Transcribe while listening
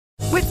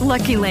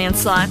Lucky Land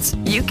Slots,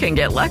 you can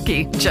get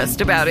lucky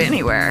just about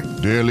anywhere.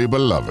 Dearly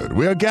beloved,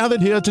 we are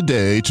gathered here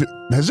today to...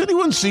 Has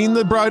anyone seen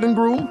the bride and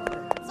groom?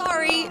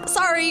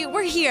 Sorry,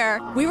 we're here.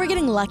 We were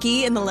getting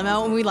lucky in the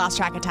limo and we lost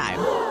track of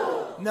time.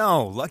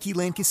 No, Lucky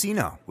Land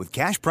Casino, with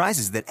cash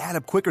prizes that add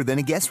up quicker than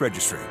a guest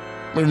registry.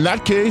 In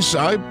that case,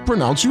 I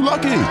pronounce you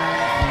lucky.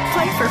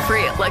 Play for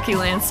free at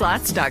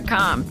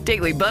LuckyLandSlots.com.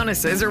 Daily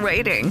bonuses are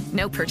waiting.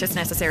 No purchase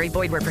necessary.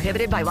 Void where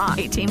prohibited by law.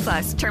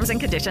 18+. Terms and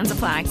conditions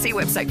apply. See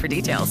website for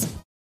details.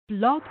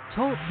 Blog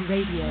Talk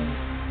Radio.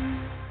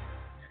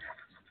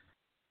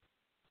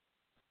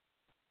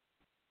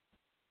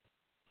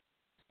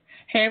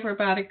 Hey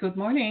everybody, good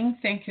morning.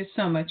 Thank you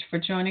so much for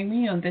joining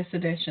me on this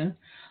edition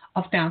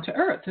of Down to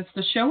Earth. It's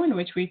the show in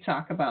which we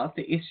talk about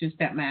the issues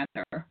that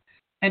matter.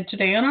 And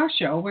today on our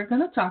show, we're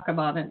going to talk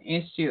about an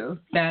issue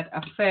that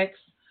affects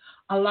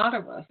a lot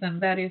of us,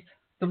 and that is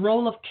the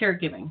role of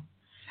caregiving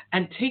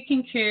and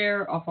taking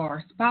care of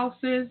our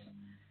spouses,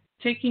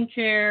 taking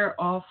care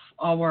of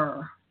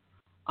our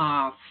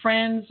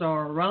friends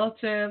or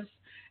relatives,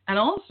 and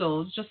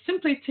also just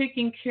simply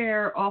taking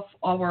care of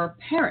our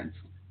parents.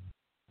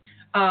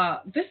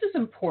 This is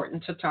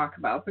important to talk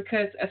about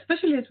because,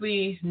 especially as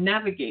we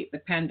navigate the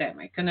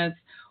pandemic and as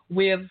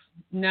we have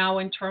now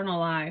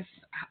internalized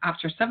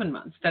after 7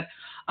 months, that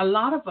a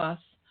lot of us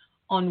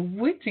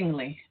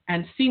unwittingly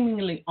and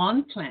seemingly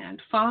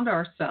unplanned found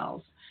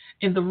ourselves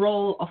in the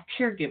role of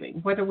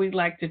caregiving, whether we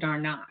liked it or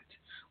not.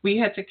 We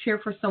had to care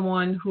for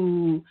someone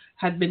who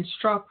had been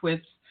struck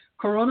with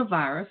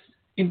coronavirus,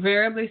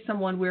 invariably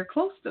someone we're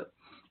close to.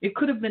 It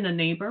could have been a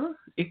neighbor.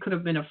 It could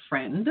have been a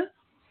friend.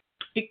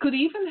 It could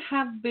even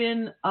have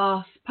been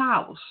a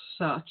spouse,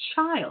 a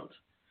child,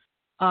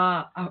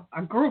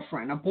 a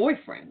girlfriend, a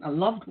boyfriend, a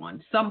loved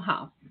one,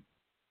 somehow.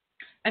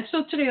 And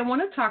so today I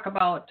want to talk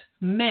about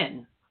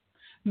men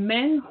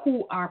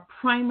who are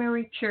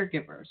primary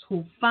caregivers,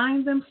 who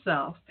find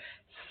themselves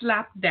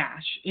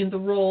slapdash in the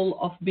role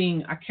of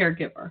being a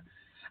caregiver,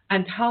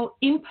 and how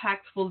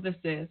impactful this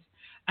is,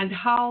 and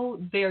how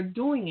they're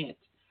doing it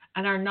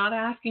and are not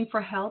asking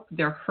for help.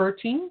 They're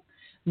hurting,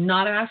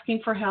 not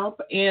asking for help,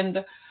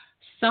 and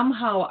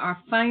somehow are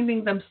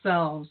finding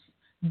themselves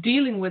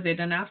dealing with it,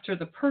 and after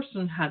the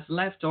person has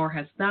left or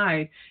has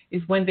died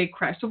is when they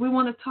crash. So we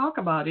want to talk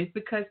about it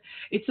because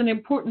it's an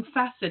important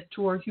facet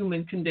to our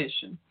human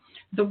condition.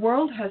 The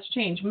world has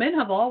changed. Men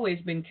have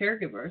always been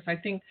caregivers. I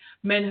think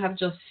men have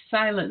just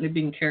silently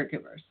been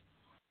caregivers.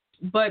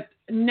 But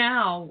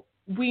now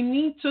we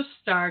need to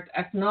start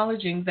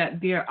acknowledging that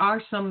there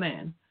are some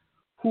men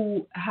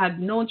who had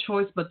no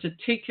choice but to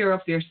take care of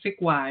their sick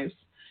wives,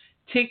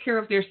 take care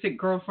of their sick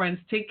girlfriends,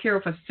 take care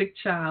of a sick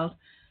child,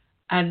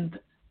 and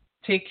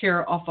take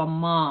care of a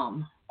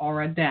mom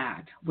or a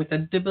dad with a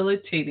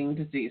debilitating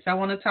disease. I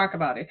want to talk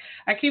about it.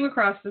 I came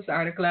across this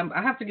article.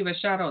 I have to give a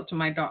shout out to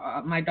my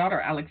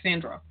daughter,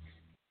 Alexandra,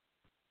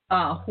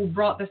 who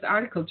brought this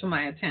article to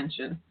my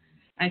attention.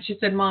 And she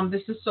said, Mom,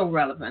 this is so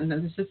relevant,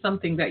 and this is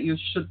something that you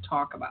should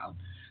talk about.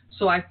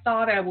 So I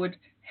thought I would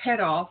head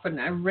off,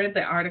 and I read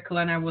the article,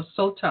 and I was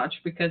so touched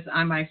because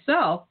I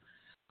myself,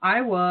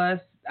 I'm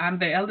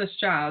the eldest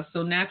child,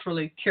 so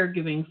naturally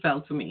caregiving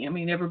fell to me. I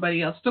mean,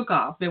 everybody else took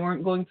off. They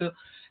weren't going to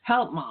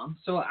help Mom.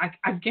 So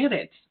I get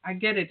it. I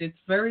get it. It's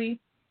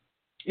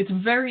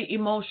very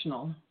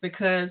emotional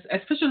because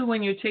especially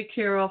when you take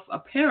care of a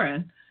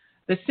parent,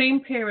 the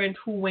same parent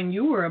who when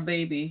you were a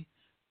baby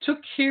took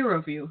care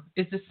of you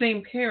is the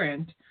same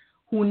parent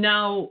who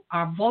now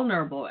are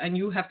vulnerable and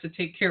you have to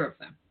take care of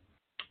them.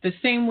 The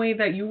same way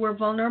that you were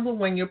vulnerable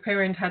when your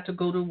parent had to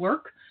go to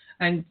work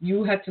and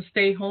you had to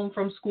stay home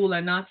from school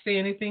and not say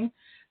anything,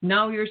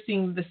 now you're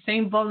seeing the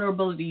same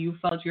vulnerability you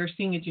felt. You're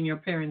seeing it in your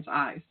parents'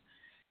 eyes.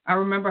 I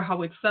remember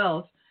how it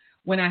felt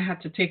when I had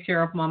to take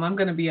care of Mom. I'm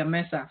going to be a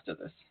mess after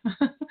this.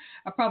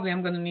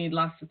 I'm going to need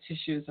lots of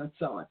tissues and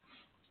so on.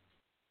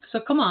 So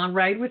come on,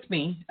 ride with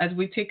me as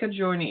we take a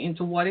journey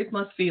into what it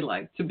must feel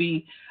like to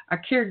be a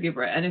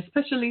caregiver, and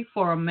especially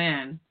for a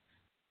man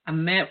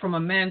from a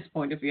man's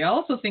point of view. I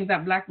also think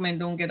that Black men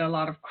don't get a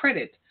lot of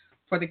credit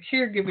for the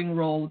caregiving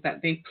role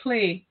that they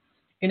play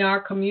in our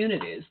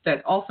communities,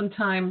 that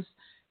oftentimes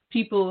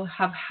people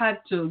have had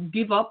to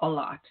give up a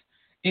lot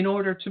in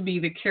order to be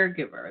the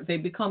caregiver. They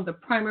become the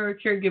primary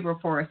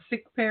caregiver for a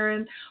sick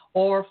parent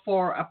or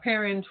for a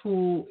parent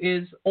who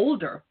is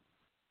older,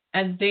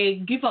 and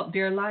they give up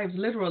their lives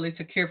literally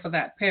to care for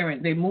that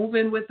parent. They move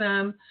in with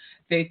them.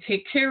 They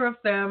take care of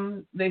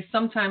them. They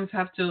sometimes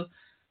have to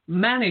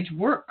manage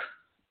work.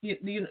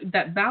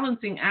 That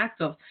balancing act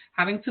of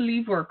having to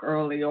leave work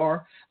early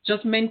or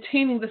just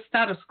maintaining the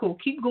status quo,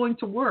 keep going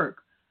to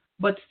work,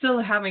 but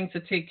still having to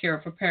take care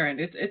of a parent.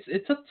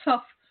 It's a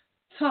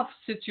tough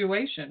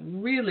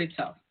situation, really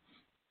tough.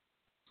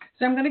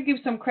 So I'm going to give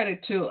some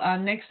credit to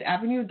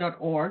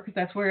nextavenue.org.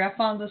 That's where I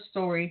found the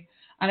story,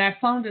 and I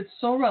found it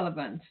so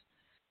relevant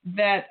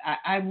that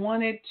I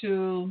wanted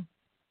to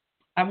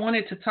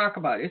talk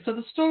about it. So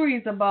the story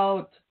is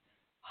about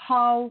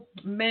how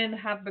men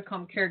have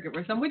become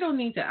caregivers. And we don't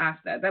need to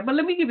ask that, but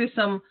let me give you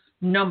some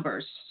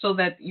numbers so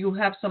that you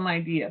have some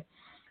idea.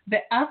 The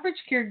average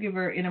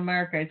caregiver in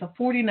America is a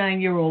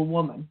 49-year-old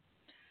woman.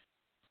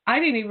 I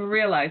didn't even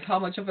realize how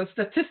much of a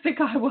statistic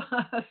I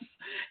was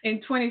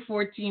in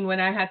 2014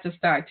 when I had to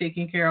start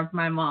taking care of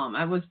my mom.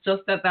 I was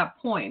just at that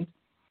point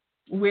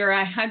where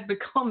I had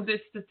become this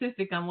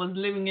statistic and was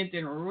living it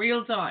in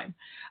real time.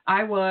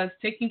 I was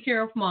taking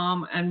care of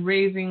mom and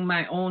raising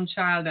my own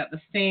child at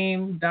the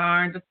same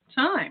darned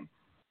time,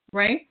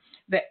 right?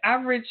 The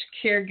average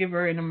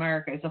caregiver in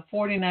America is a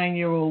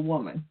 49-year-old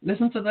woman.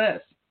 Listen to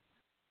this.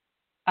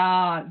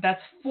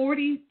 That's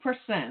 40%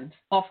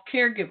 of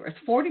caregivers.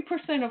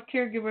 40% of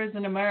caregivers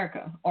in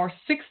America, or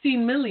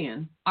 16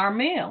 million, are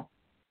male.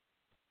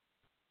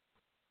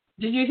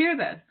 Did you hear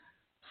that?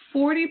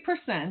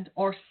 40%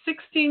 or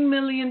 16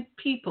 million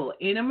people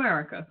in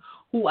America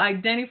who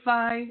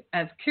identify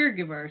as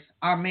caregivers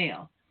are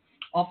male.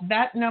 Of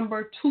that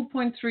number,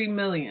 2.3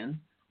 million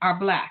are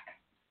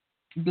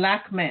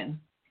black men.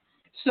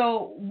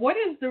 So what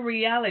is the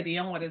reality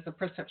and what is the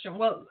perception?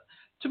 Well,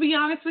 to be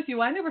honest with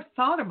you, I never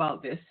thought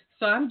about this.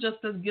 So I'm just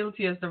as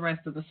guilty as the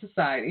rest of the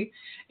society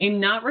in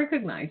not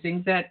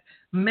recognizing that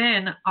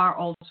men are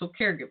also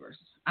caregivers.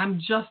 I'm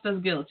just as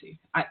guilty.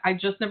 I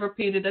just never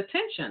paid it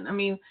attention. I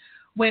mean,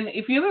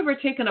 if you've ever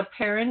taken a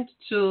parent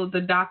to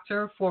the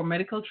doctor for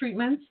medical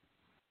treatments,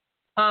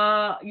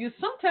 you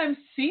sometimes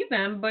see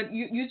them, but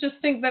you just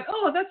think that,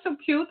 oh, that's so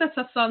cute. That's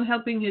a son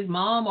helping his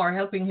mom or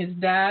helping his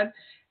dad.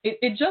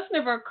 It just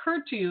never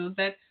occurred to you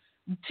that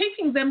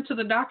taking them to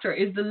the doctor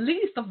is the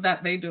least of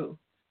that they do.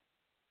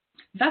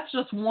 That's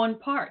just one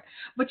part.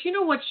 But you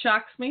know what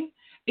shocks me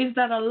is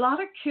that a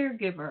lot of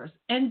caregivers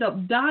end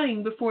up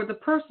dying before the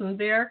person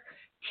they're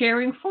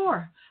caring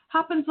for.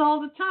 Happens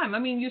all the time. I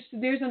mean,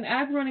 there's an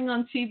ad running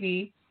on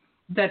TV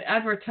that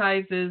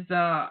advertises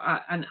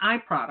an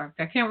eye product.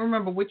 I can't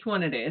remember which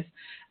one it is.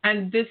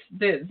 And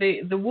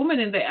the woman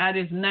in the ad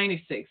is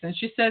 96, and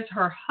she says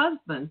her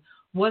husband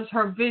was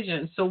her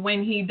vision. So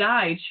when he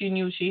died, she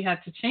knew she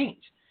had to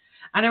change.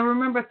 And I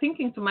remember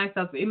thinking to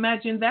myself,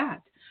 imagine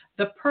that.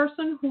 The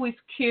person who is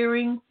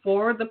caring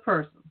for the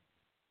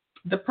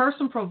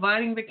person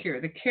providing the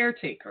care, the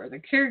caretaker, the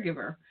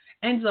caregiver,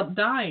 ends up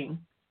dying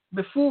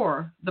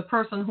before the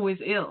person who is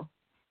ill.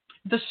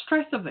 The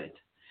stress of it.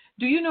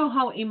 Do you know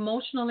how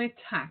emotionally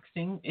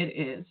taxing it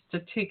is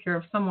to take care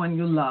of someone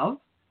you love?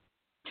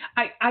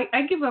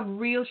 I give a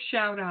real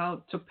shout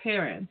out to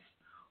parents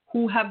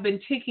who have been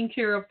taking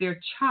care of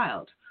their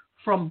child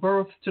from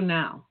birth to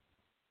now.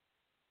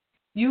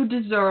 You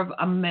deserve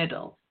a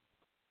medal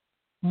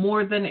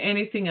more than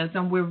anything else,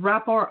 and we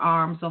wrap our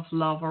arms of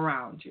love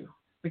around you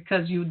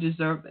because you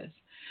deserve this.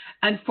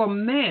 And for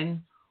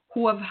men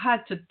who have had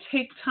to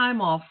take time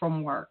off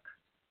from work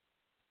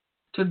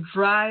to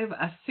drive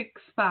a sick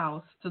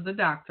spouse to the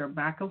doctor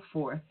back and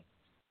forth,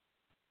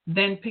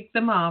 then pick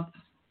them up,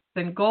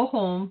 then go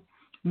home,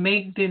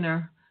 make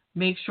dinner,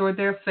 make sure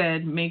they're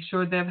fed, make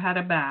sure they've had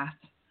a bath,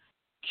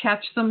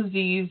 catch some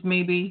Z's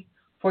maybe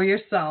for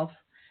yourself,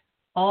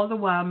 all the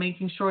while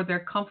making sure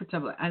they're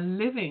comfortable and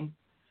living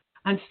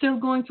and still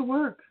going to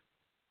work.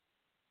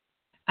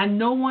 And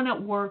no one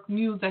at work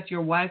knew that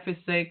your wife is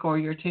sick or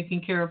you're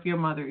taking care of your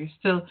mother. You're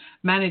still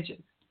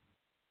managing.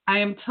 I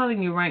am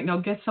telling you right now,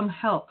 get some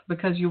help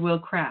because you will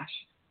crash.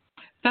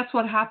 That's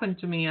what happened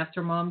to me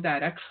after mom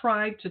died. I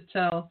tried to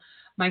tell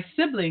my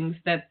siblings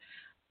that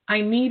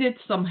I needed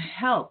some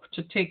help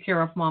to take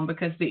care of mom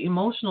because the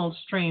emotional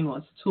strain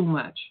was too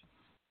much.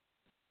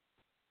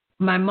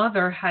 My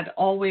mother had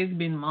always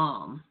been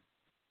mom,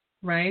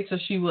 right? So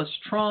she was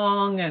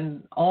strong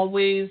and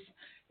always,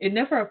 it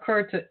never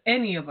occurred to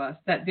any of us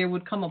that there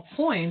would come a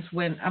point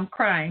when, I'm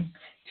crying,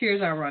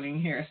 tears are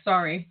running here,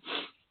 sorry.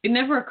 It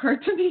never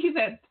occurred to me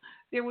that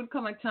there would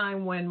come a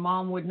time when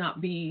mom would not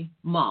be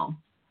mom.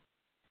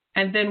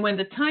 And then when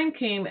the time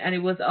came and it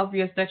was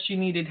obvious that she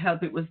needed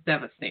help, it was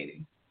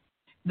devastating.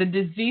 The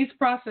disease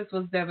process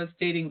was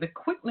devastating. The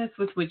quickness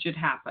with which it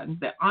happened,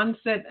 the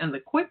onset and the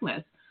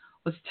quickness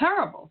was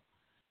terrible.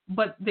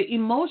 But the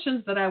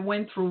emotions that I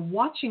went through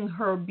watching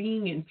her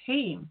being in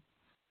pain,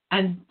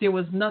 and there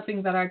was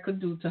nothing that I could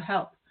do to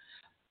help.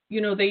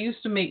 You know, they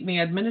used to make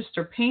me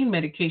administer pain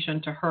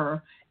medication to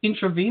her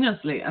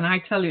intravenously, and I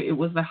tell you, it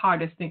was the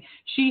hardest thing.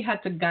 She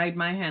had to guide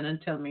my hand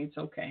and tell me it's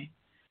okay.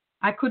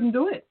 I couldn't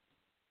do it.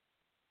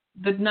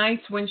 The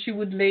nights when she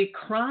would lay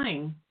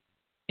crying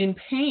in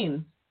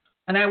pain,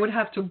 and I would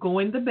have to go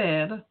in the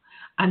bed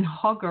and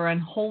hug her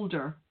and hold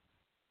her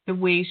the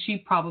way she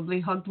probably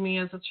hugged me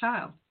as a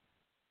child.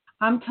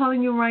 I'm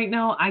telling you right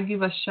now, I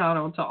give a shout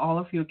out to all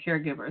of you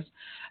caregivers.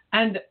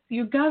 And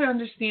you got to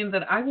understand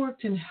that I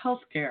worked in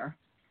healthcare.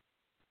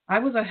 I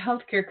was a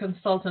healthcare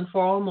consultant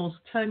for almost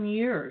 10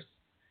 years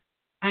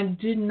and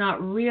did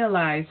not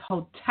realize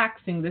how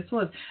taxing this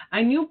was.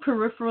 I knew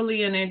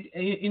peripherally and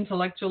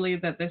intellectually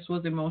that this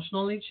was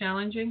emotionally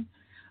challenging.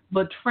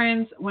 But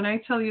friends, when I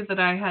tell you that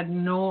I had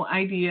no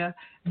idea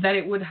that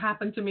it would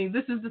happen to me,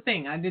 this is the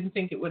thing. I didn't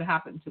think it would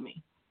happen to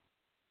me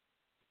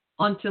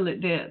until it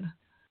did.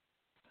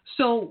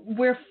 So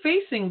we're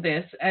facing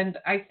this, and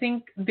I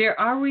think there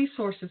are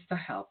resources to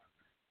help.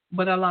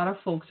 but a lot of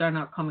folks are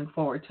not coming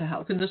forward to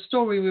help. In the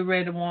story, we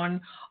read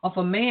one of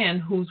a man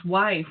whose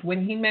wife,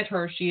 when he met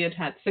her, she had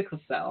had sickle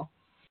cell,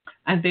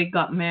 and they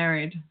got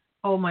married.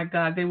 Oh, my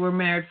God, they were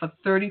married for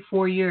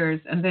 34 years,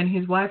 and then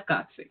his wife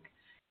got sick.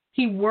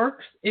 He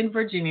works in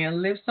Virginia,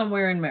 lives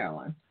somewhere in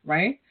Maryland,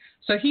 right?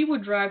 So he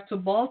would drive to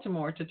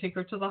Baltimore to take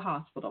her to the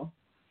hospital.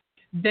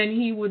 Then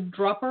he would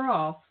drop her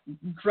off,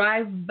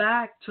 drive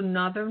back to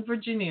Northern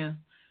Virginia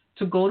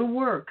to go to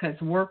work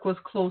because work was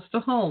close to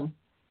home,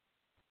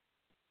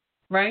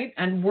 right?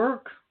 And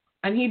work.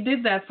 And he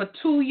did that for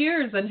 2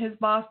 years, and his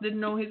boss didn't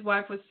know his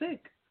wife was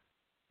sick.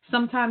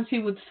 Sometimes he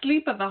would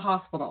sleep at the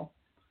hospital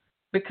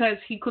because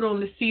he could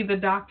only see the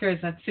doctors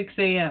at 6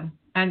 a.m.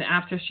 And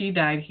after she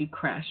died, he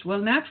crashed. Well,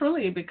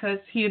 naturally, because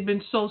he had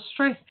been so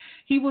stressed.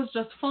 He was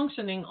just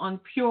functioning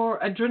on pure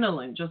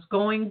adrenaline, just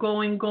going,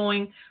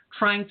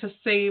 trying to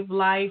save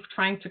life,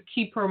 trying to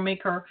keep her,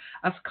 make her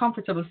as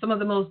comfortable. Some of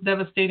the most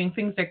devastating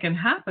things that can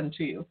happen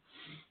to you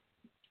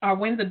are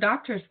when the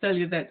doctors tell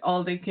you that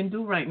all they can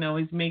do right now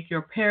is make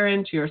your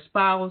parent, your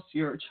spouse,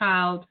 your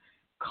child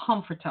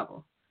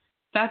comfortable.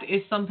 That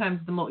is sometimes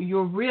the most,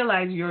 you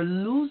realize you're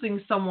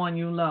losing someone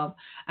you love,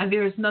 and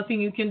there is nothing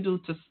you can do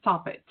to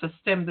stop it, to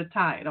stem the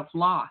tide of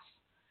loss.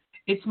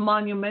 It's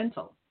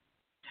monumental.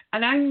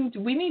 And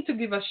we need to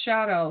give a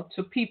shout out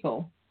to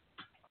people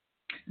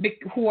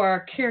who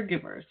are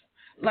caregivers.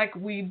 Like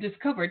we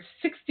discovered,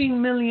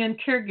 16 million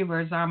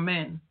caregivers are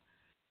men.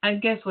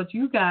 And guess what?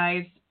 You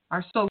guys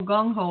are so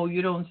gung-ho,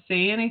 you don't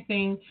say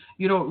anything,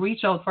 you don't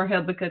reach out for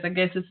help because I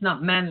guess it's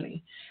not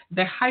manly.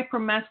 The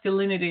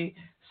hypermasculinity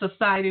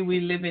society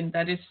we live in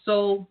that is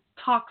so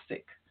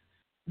toxic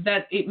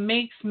that it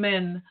makes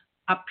men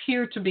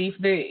appear to be,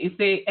 if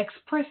they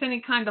express any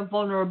kind of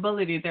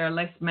vulnerability, they're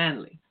less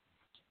manly.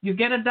 You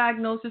get a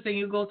diagnosis and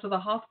you go to the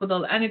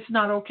hospital, and it's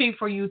not okay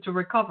for you to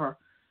recover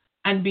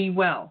and be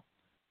well.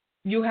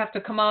 You have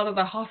to come out of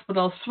the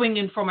hospital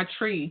swinging from a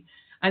tree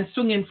and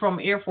swinging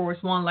from Air Force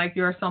One like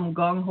you're some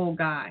gung-ho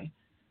guy.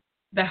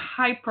 The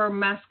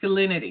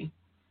hyper-masculinity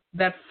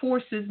that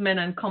forces men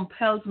and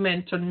compels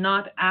men to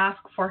not ask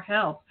for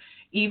help,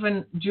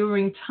 even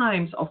during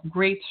times of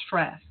great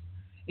stress,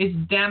 is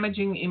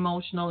damaging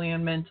emotionally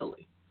and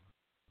mentally.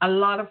 A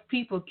lot of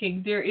people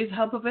there is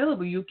help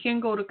available. You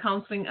can go to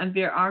counseling, and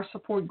there are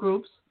support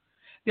groups.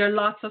 There are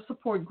lots of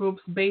support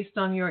groups based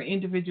on your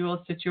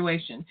individual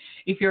situation.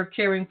 If you're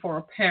caring for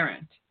a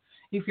parent,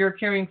 if you're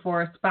caring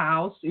for a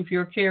spouse, if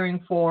you're caring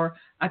for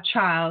a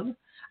child,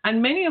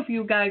 and many of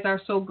you guys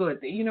are so good.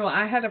 You know,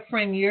 I had a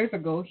friend years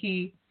ago,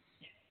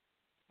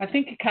 I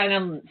think it kind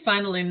of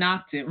finally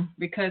knocked him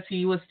because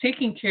he was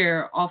taking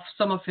care of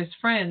some of his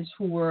friends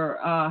who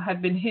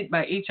had been hit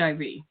by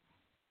HIV.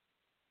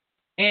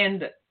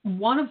 And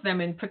one of them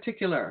in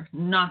particular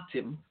knocked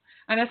him.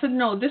 And I said,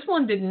 no, this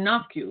one didn't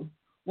knock you.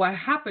 What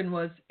happened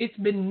was it's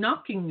been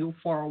knocking you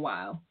for a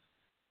while,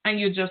 and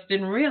you just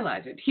didn't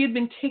realize it. He had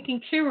been taking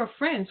care of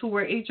friends who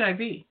were HIV.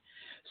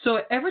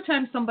 So every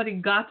time somebody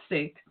got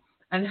sick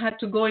and had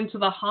to go into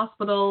the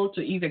hospital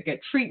to either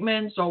get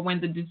treatments or when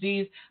the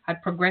disease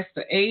had progressed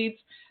to AIDS,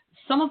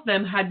 some of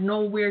them had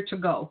nowhere to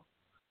go,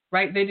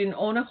 right? They didn't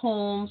own a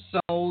home,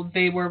 so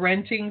they were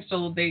renting,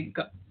 so they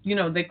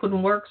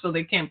couldn't work, so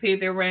they can't pay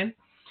their rent.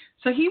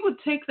 So he would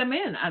take them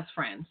in as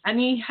friends, and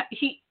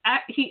he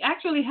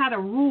actually had a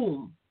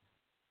room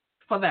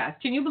for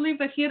that. Can you believe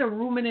that he had a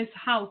room in his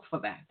house for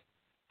that?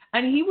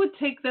 And he would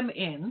take them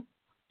in,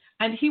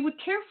 and he would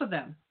care for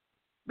them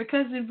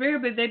because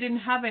invariably they didn't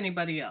have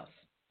anybody else.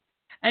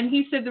 And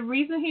he said the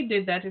reason he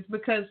did that is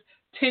because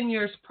 10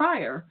 years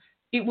prior,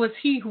 it was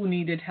he who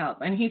needed help.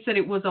 And he said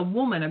it was a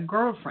woman, a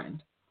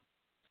girlfriend,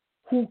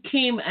 who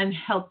came and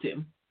helped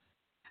him.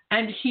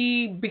 And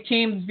he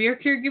became their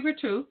caregiver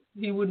too.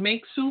 He would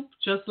make soup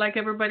just like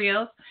everybody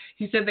else.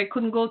 He said they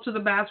couldn't go to the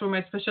bathroom,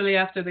 especially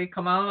after they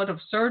come out of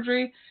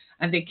surgery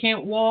and they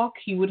can't walk.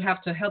 He would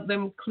have to help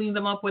them clean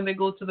them up when they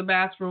go to the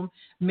bathroom,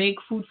 make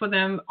food for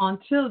them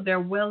until they're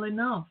well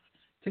enough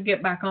to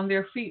get back on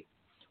their feet.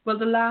 Well,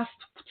 the last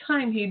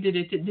time he did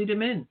it, it did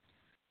him in.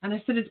 And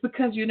I said, it's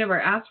because you never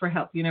asked for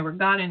help. You never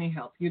got any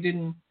help. You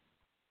didn't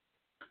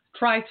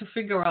try to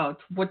figure out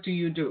what do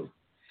you do.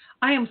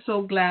 I am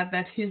so glad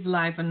that his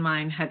life and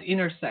mine had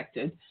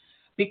intersected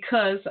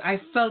because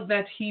I felt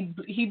that he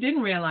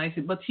didn't realize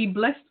it, but he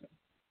blessed me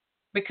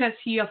because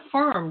he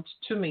affirmed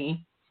to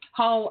me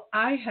how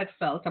I had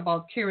felt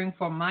about caring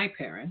for my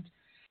parent.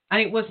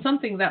 And it was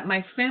something that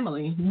my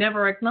family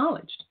never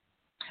acknowledged.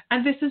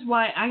 And this is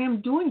why I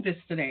am doing this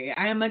today.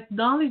 I am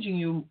acknowledging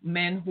you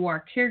men who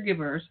are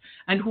caregivers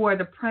and who are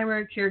the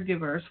primary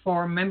caregivers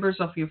for members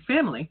of your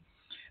family,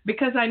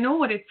 because I know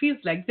what it feels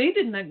like. They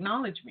didn't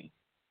acknowledge me.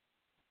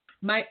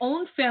 My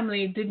own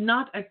family did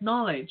not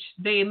acknowledge.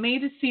 They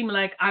made it seem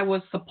like I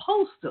was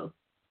supposed to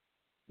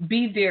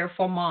be there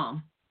for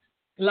mom,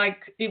 like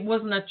it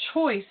wasn't a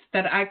choice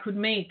that I could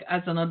make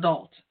as an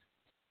adult.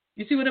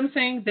 You see what I'm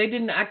saying? They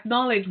didn't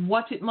acknowledge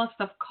what it must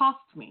have cost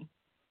me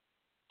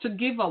to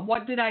give up.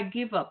 What did I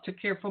give up to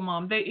care for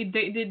mom? They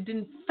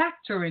didn't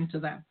factor into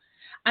that.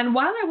 And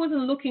while I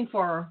wasn't looking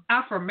for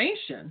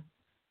affirmation,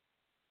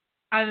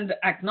 and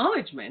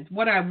acknowledgement.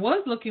 What I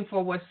was looking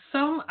for was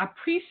some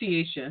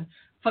appreciation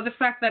for the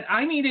fact that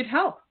I needed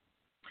help.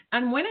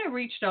 And when I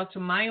reached out to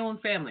my own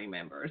family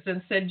members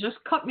and said, just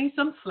cut me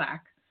some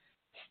slack,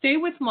 stay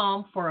with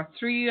mom for a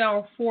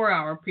 3-hour,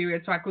 4-hour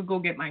period so I could go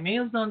get my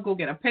nails done, go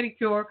get a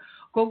pedicure,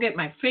 go get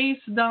my face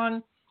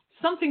done,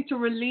 something to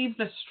relieve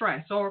the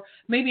stress. Or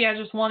maybe I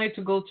just wanted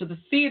to go to the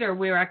theater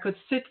where I could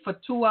sit for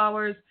 2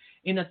 hours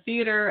in a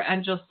theater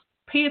and just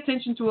pay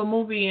attention to a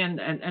movie and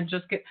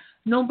just get.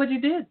 Nobody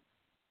did.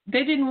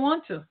 They didn't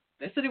want to.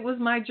 They said it was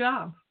my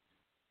job.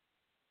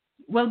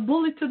 Well,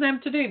 bully to them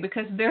today,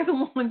 because they're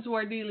the ones who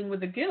are dealing with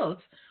the guilt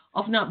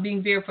of not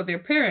being there for their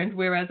parent,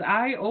 whereas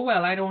I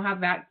don't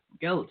have that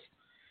guilt,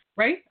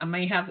 right? I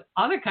may have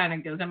other kind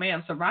of guilt. I may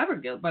have survivor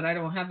guilt, but I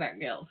don't have that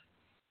guilt.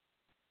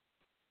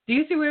 Do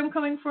you see where I'm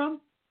coming from?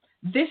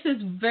 This is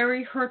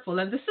very hurtful,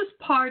 and this is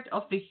part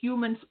of the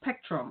human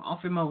spectrum of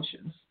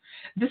emotions.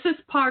 This is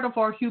part of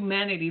our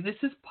humanity. This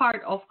is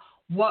part of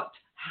what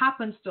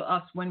happens to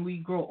us when we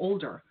grow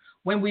older,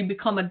 when we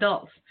become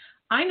adults.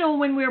 I know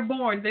when we're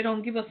born, they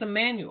don't give us a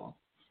manual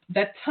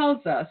that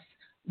tells us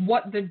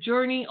what the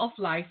journey of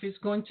life is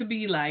going to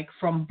be like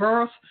from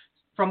birth,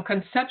 from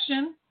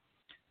conception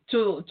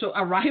to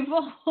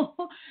arrival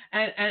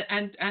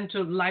and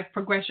to life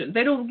progression.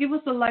 They don't give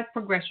us a life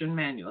progression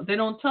manual. They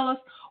don't tell us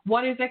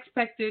what is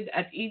expected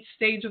at each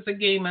stage of the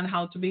game and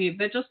how to behave.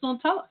 They just don't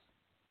tell us.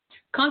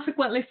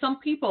 Consequently, some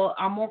people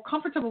are more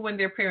comfortable when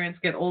their parents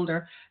get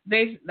older.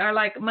 They are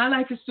like, my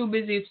life is too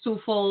busy, it's too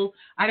full,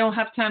 I don't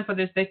have time for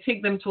this. They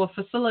take them to a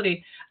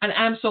facility, and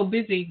I'm so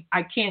busy,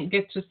 I can't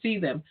get to see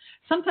them.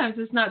 Sometimes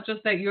it's not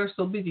just that you're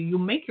so busy. You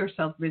make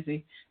yourself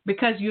busy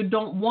because you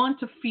don't want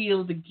to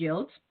feel the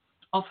guilt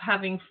of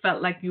having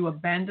felt like you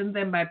abandoned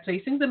them by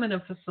placing them in a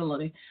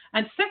facility.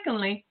 And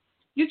secondly,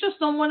 you just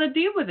don't want to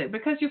deal with it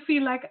because you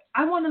feel like,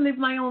 I want to live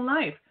my own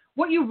life.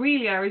 What you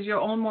really are is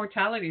your own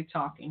mortality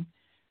talking.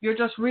 You're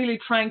just really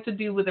trying to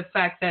deal with the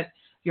fact that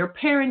your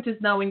parent is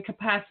now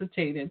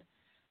incapacitated.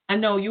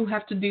 And no, you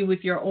have to deal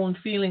with your own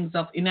feelings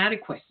of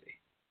inadequacy.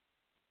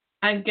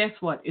 And guess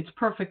what? It's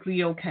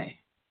perfectly okay.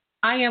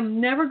 I am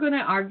never going to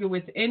argue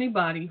with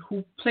anybody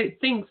who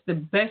thinks the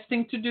best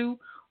thing to do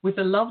with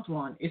a loved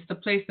one is to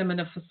place them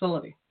in a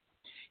facility.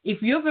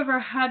 If you've ever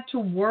had to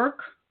work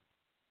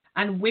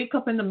and wake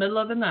up in the middle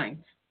of the night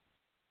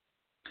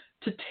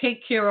to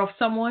take care of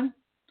someone,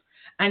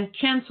 and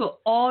cancel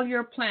all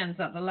your plans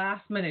at the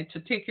last minute to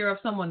take care of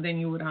someone, then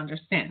you would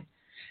understand.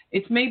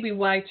 It's maybe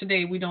why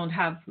today we don't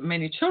have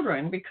many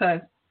children,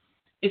 because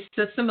it's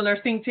a similar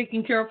thing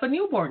taking care of a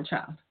newborn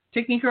child,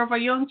 taking care of a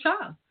young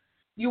child.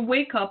 You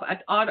wake up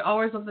at odd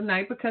hours of the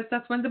night because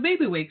that's when the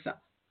baby wakes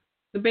up.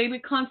 The baby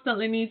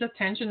constantly needs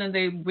attention, and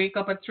they wake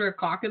up at 3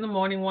 o'clock in the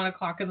morning, 1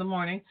 o'clock in the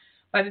morning.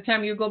 By the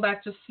time you go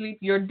back to sleep,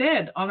 you're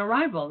dead on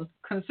arrival,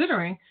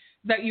 considering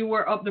that you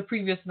were up the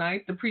previous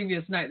night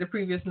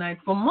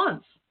for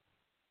months.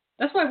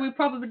 That's why we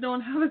probably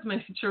don't have as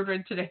many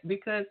children today,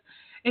 because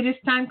it is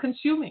time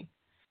consuming.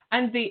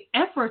 And the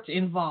effort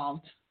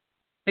involved,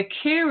 the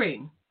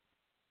caring,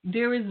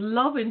 there is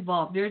love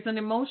involved. There's an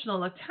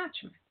emotional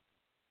attachment.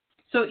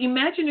 So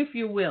imagine, if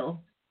you will,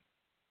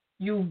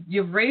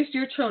 you've raised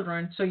your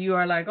children, so you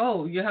are like,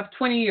 oh, you have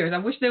 20 years. I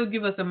wish they would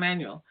give us a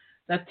manual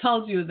that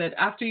tells you that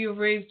after you've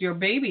raised your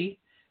baby,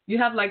 you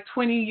have like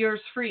 20 years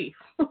free.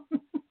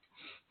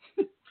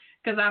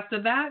 Because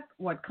after that,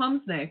 what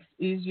comes next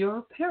is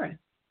your parent.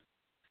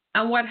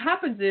 And what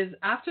happens is,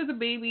 after the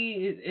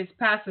baby is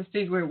past the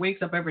stage where it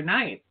wakes up every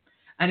night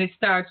and it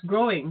starts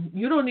growing,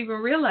 you don't even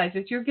realize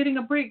that you're getting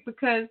a break,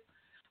 because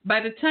by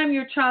the time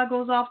your child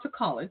goes off to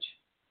college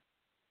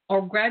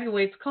or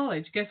graduates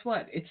college, guess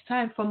what? It's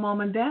time for mom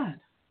and dad.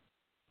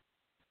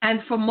 And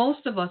for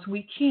most of us,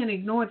 we can't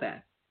ignore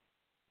that.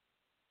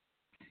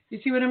 You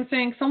see what I'm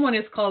saying? Someone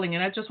is calling,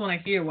 and I just want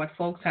to hear what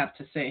folks have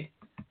to say.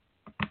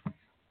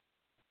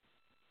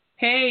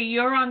 Hey,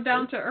 you're on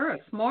Down to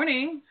Earth.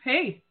 Morning.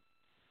 Hey.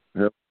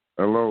 Yep.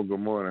 Hello. Good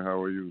morning. How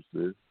are you,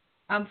 sis?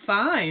 I'm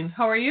fine.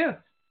 How are you?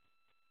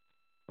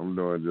 I'm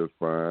doing just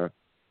fine.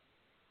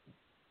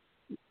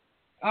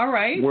 All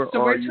right.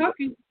 So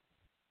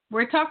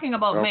we're talking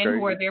about men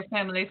who are their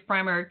family's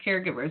primary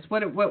caregivers.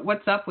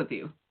 What's up with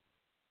you?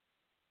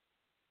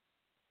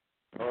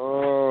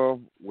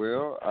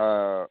 Well,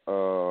 I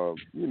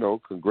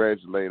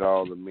congratulate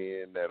all the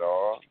men that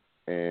are,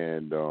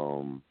 and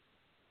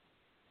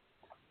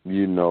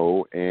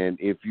and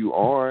if you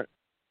aren't,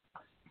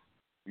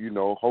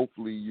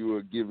 hopefully you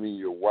are giving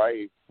your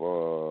wife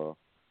the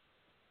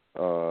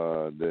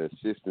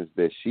assistance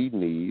that she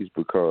needs,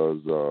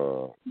 because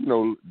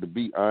to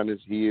be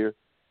honest, here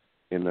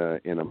in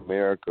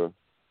America,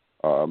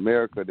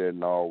 America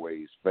doesn't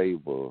always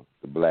favor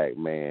the black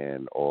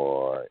man,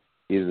 or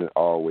isn't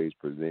always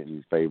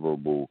presenting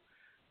favorable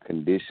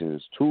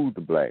conditions to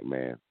the black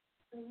man.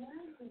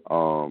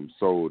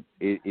 So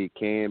it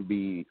can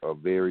be a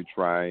very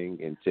trying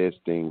and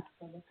testing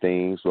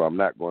thing. So I'm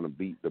not going to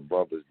beat the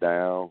brothers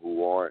down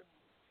who aren't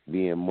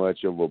being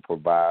much of a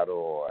provider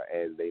or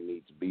as they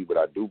need to be, but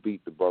I do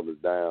beat the brothers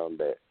down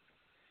that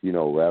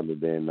rather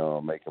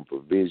than making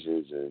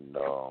provisions and,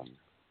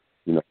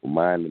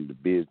 minding the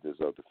business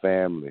of the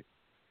family.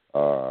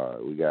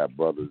 We got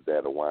brothers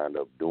that'll wind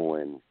up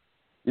doing,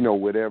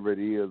 whatever it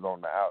is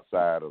on the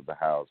outside of the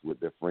house with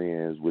their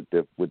friends, with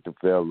the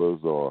fellas,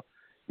 or,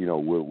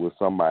 with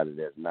somebody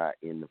that's not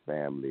in the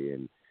family.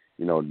 And,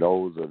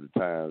 those are the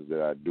times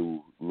that I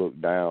do look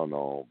down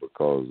on,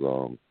 because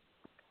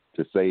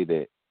to say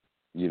that,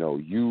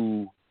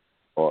 you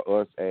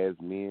or us as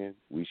men,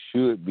 we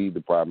should be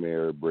the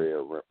primary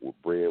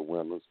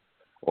breadwinners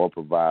or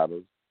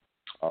providers.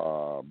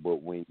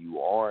 But when you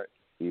aren't,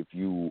 if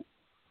you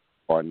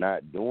are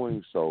not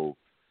doing so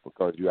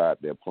because you're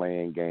out there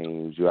playing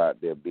games, you're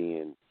out there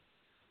being,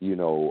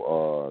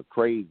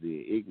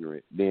 crazy,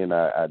 ignorant, then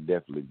I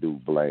definitely do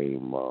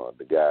blame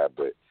the guy.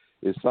 But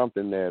it's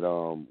something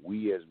that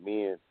we as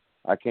men,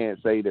 I can't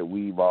say that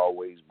we've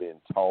always been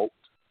taught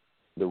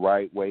the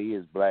right way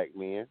as black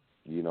men,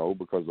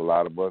 because a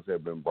lot of us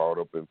have been brought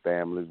up in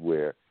families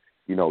where,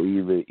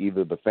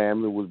 either the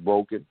family was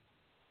broken,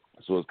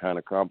 so it's kind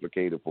of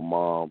complicated for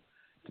mom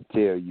to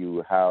tell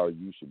you how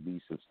you should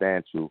be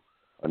substantial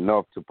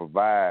enough to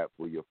provide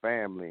for your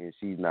family, and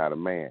she's not a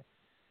man.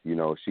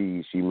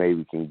 She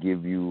maybe can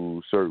give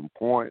you certain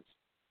points,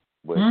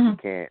 but she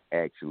can't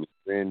actually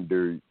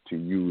render to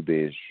you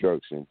the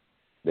instruction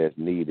that's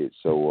needed.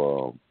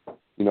 So,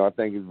 I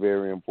think it's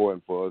very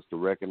important for us to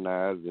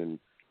recognize and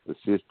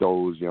assist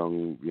those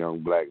young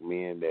black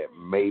men that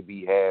may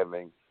be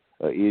having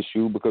an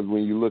issue, because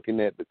when you're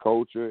looking at the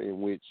culture in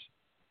which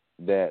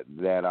that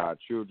our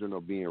children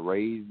are being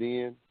raised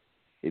in,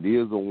 it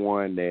is the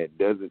one that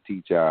doesn't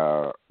teach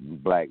our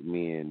black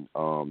men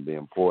the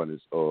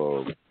importance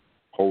of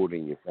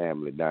holding your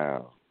family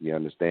down. You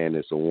understand?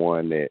 It's the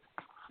one that,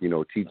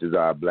 teaches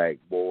our black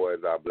boys,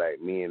 our black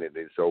men, that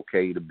it's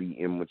okay to be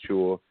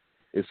immature.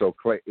 It's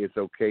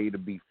okay to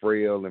be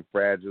frail and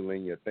fragile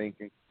in your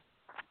thinking.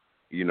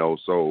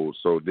 So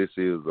this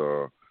is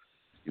a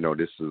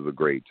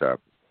great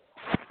topic.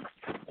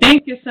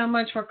 Thank you so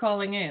much for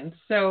calling in.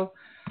 So,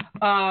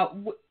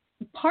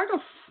 part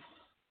of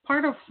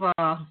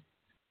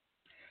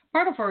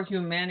our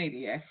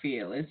humanity, I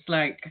feel, is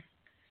like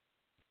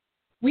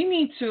we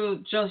need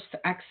to just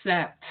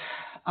accept,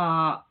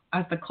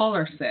 as the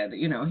caller said,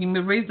 he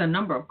raised a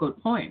number of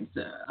good points.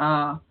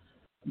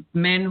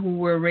 Men who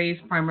were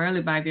raised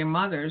primarily by their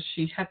mothers,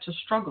 she had to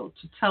struggle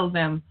to tell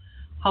them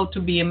how to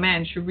be a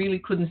man. She really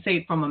couldn't say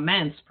it from a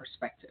man's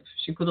perspective.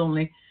 She could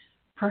only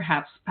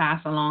perhaps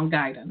pass along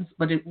guidance,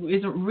 but it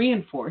isn't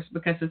reinforced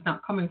because it's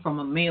not coming from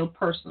a male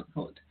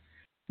personhood,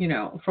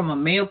 from a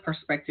male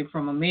perspective,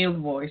 from a male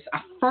voice,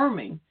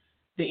 affirming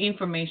the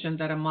information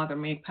that a mother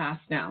may pass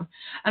down.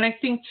 And I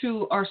think,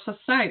 too, our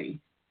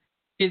society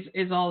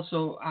is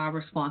also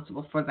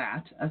responsible for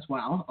that as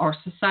well. Our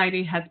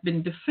society has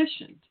been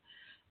deficient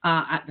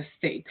at the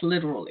stake,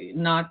 literally,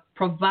 not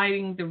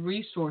providing the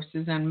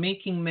resources and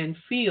making men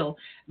feel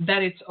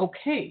that it's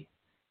okay.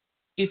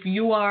 If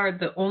you are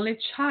the only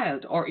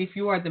child, or if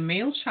you are the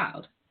male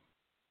child,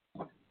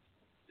 of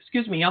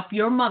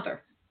your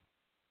mother,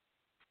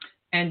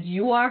 and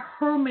you are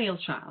her male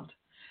child,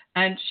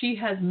 and she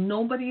has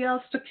nobody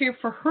else to care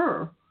for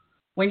her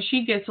when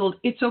she gets old,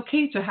 it's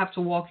okay to have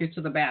to walk her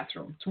to the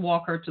bathroom.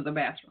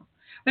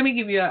 Let me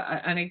give you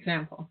an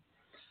example.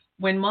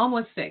 When mom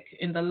was sick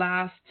in the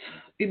last,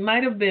 it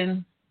might have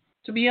been,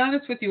 to be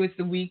honest with you, it's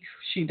the week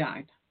she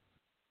died.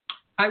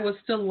 I was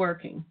still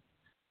working.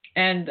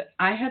 And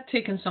I had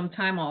taken some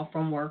time off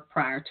from work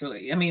prior to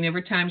it. I mean,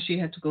 every time she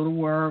had to go to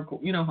work,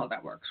 you know how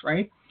that works,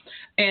 right?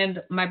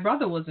 And my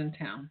brother was in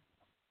town.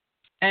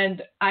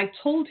 And I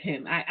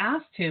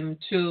asked him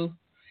to,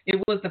 it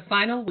was the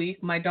final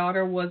week. My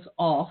daughter was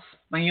off.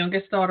 My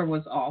youngest daughter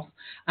was off.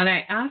 And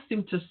I asked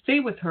him to stay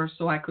with her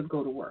so I could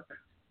go to work.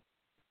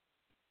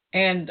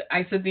 And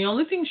I said, the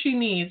only thing she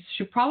needs,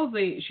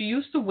 she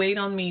used to wait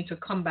on me to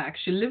come back.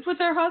 She lived with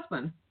her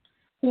husband,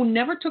 who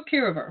never took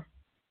care of her.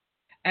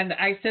 And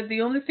I said,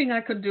 the only thing I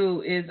could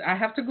do is I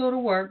have to go to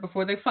work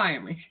before they fire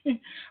me,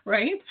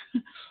 right?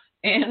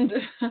 And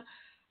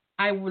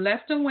I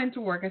left and went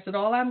to work. I said,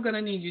 all I'm going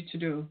to need you to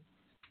do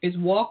is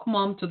walk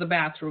mom to the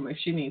bathroom if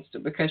she needs to,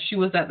 because she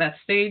was at that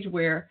stage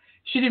where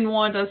she didn't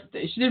want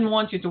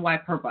you to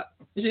wipe her butt.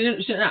 You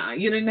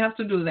didn't have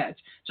to do that.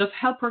 Just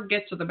help her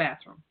get to the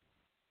bathroom.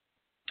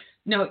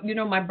 No,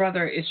 my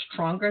brother is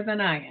stronger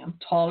than I am,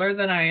 taller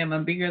than I am,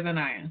 and bigger than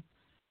I am.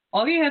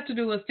 All he had to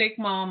do was take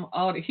mom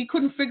out. He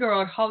couldn't figure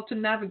out how to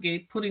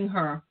navigate putting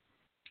her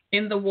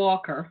in the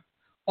walker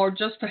or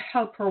just to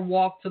help her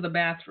walk to the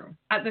bathroom.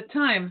 At the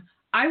time,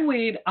 I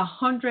weighed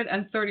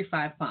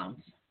 135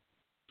 pounds.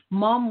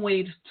 Mom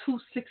weighed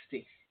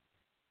 260.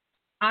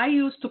 I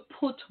used to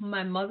put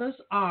my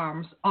mother's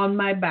arms on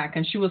my back,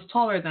 and she was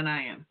taller than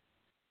I am,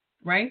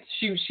 right?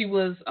 She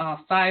was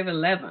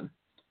 5'11".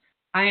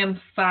 I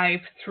am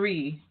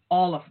 5'3",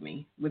 all of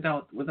me,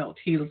 without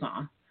heels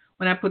on.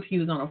 When I put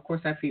heels on, of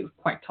course, I feel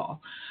quite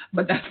tall,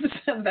 but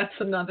that's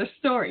another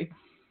story.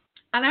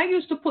 And I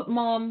used to put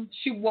mom,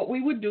 what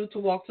we would do to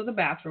walk to the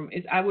bathroom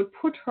is I would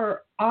put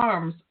her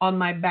arms on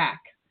my back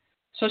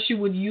So she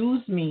would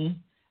use me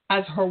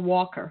as her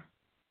walker.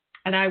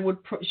 And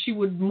she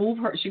would move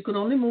her. She could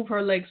only move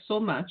her legs so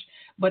much,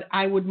 but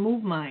I would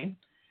move mine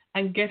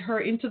and get her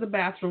into the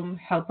bathroom,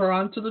 help her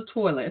onto the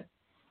toilet,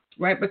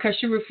 right? Because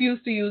she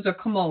refused to use a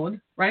commode,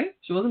 right?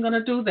 She wasn't going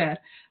to do that,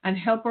 and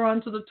help her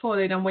onto the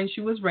toilet. And when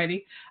she was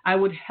ready, I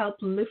would help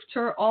lift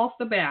her off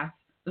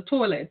the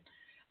toilet,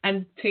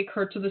 and take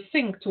her to the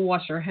sink to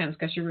wash her hands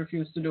because she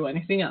refused to do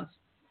anything else.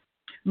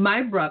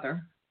 My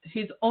brother,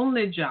 his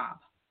only job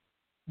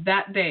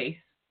that day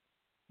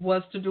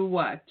was to do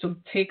what? To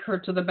take her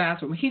to the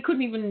bathroom. He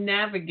couldn't even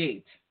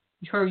navigate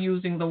her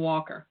using the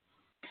walker.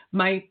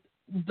 My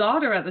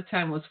daughter at the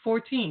time was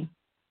 14.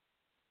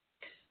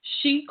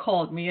 She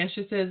called me and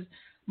she says,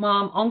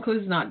 Mom, Uncle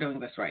is not doing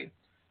this right.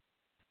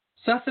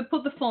 So I said,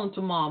 put the phone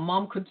to Mom.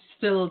 Mom could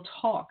still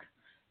talk.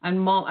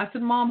 And I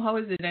said, Mom, how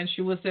is it? And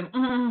she was saying,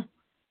 mm-hmm.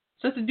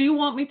 So I said, do you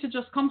want me to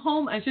just come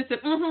home? And she said,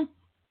 mm-hmm.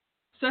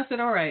 So I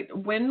said, all right.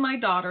 When my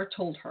daughter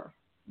told her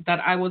that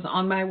I was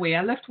on my way,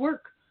 I left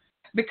work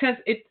because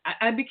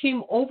I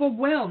became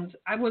overwhelmed.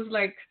 I was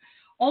like,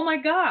 oh my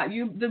God,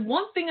 the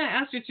one thing I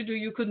asked you to do,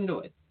 you couldn't do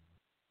it.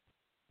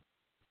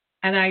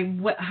 And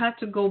I had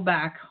to go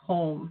back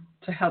home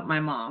to help my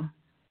mom.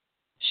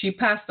 She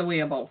passed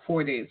away about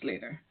 4 days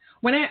later.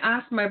 When I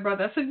asked my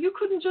brother, I said, you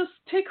couldn't just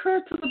take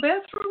her to the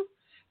bathroom?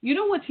 You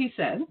know what he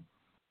said?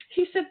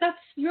 He said, that's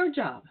your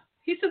job.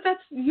 He said,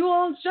 that's you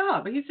all's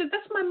job. He said,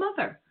 that's my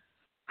mother.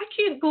 I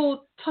can't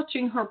go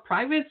touching her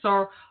privates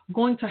or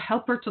going to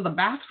help her to the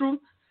bathroom.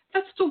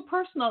 That's too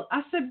personal.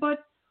 I said,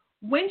 but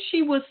when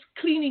she was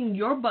cleaning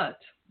your butt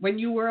when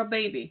you were a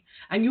baby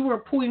and you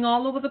were pooing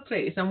all over the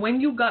place and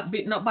when you got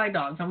beaten up by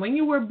dogs and when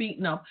you were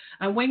beaten up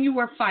and when you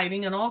were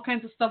fighting and all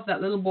kinds of stuff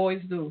that little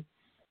boys do,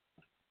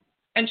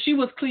 and she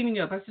was cleaning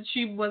up, I said,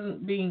 she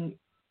wasn't being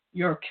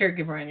your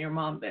caregiver and your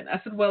mom then. I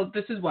said, well,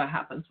 this is what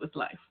happens with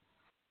life.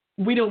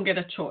 We don't get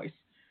a choice.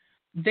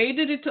 They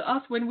did it to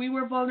us when we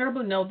were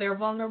vulnerable. No, they're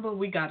vulnerable.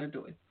 We got to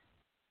do it.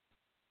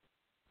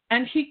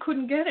 And he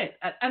couldn't get it.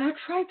 And I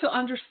tried to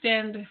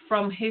understand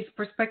from his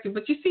perspective.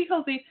 But you see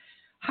how the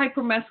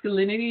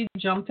hypermasculinity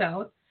jumped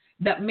out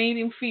that made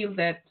him feel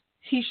that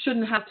he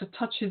shouldn't have to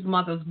touch his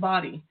mother's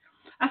body.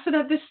 I said,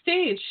 at this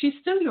stage, she's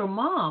still your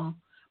mom,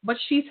 but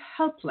she's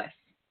helpless.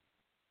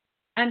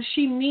 And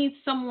she needs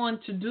someone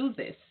to do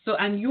this. So,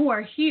 and you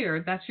are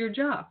here. That's your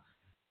job.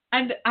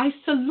 And I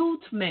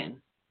salute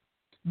men.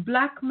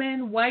 Black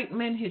men, white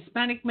men,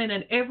 Hispanic men,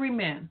 and every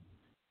man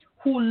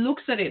who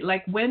looks at it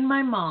like when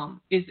my mom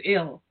is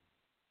ill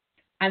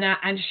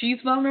and she's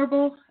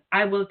vulnerable,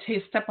 I will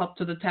step up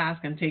to the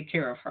task and take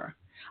care of her.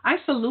 I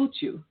salute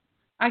you.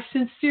 I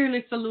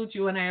sincerely salute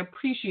you, and I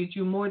appreciate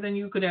you more than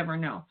you could ever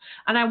know.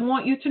 And I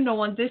want you to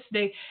know on this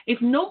day,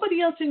 if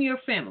nobody else in your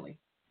family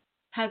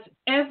has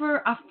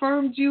ever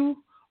affirmed you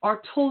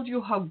or told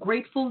you how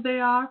grateful they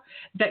are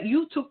that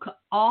you took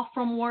off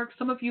from work.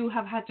 Some of you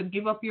have had to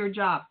give up your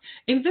job.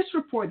 In this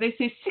report, they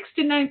say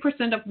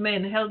 69% of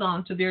men held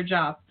on to their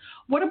jobs.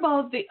 What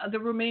about the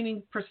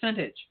remaining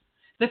percentage?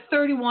 The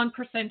 31%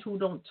 who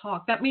don't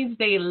talk. That means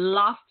they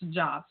lost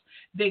jobs.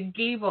 They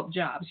gave up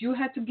jobs. You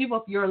had to give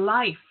up your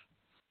life.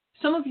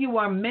 Some of you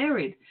are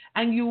married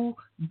and you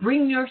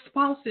bring your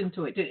spouse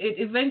into it. It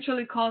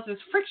eventually causes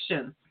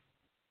friction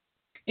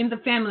in the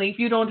family if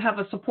you don't have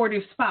a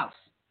supportive spouse.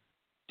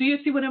 Do you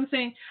see what I'm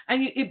saying?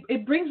 And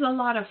it brings a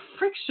lot of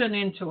friction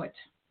into it,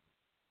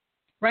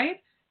 right?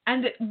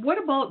 And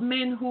what about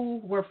men who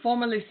were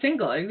formerly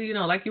single? You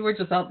know, like you were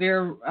just out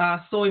there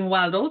sowing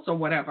wild oats or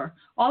whatever.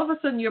 All of a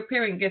sudden your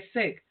parent gets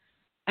sick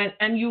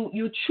and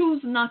you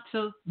choose not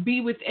to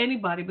be with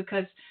anybody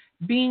because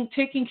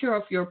taking care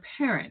of your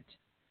parent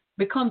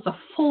becomes a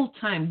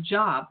full-time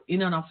job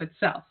in and of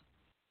itself.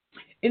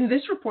 In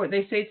this report,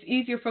 they say it's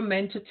easier for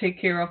men to take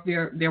care of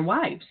their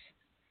wives.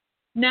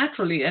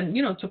 Naturally, and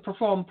to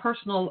perform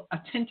personal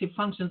attentive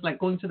functions like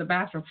going to the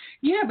bathroom.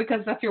 Yeah, because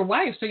that's your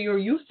wife, so you're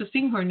used to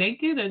seeing her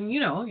naked and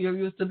you're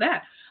used to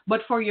that.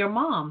 But for your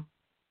mom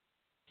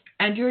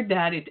and your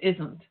dad, it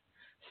isn't.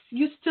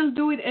 You still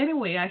do it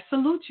anyway. I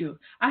salute you.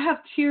 I have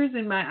tears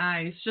in my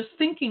eyes just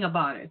thinking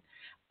about it.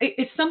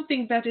 It's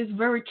something that is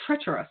very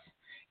treacherous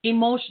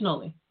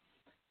emotionally,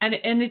 and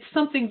it's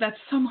something that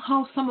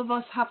somehow some of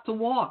us have to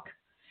walk.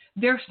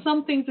 There are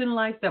some things in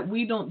life that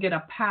we don't get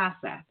a pass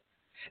at.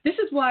 This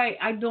is why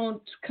I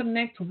don't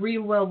connect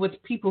real well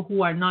with people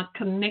who are not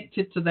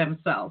connected to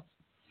themselves,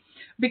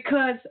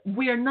 because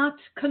we are not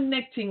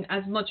connecting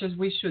as much as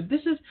we should. This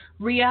is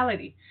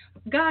reality.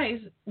 Guys,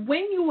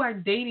 when you are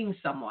dating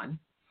someone,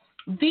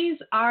 these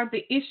are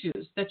the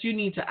issues that you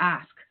need to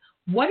ask.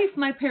 What if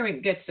my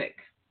parent gets sick?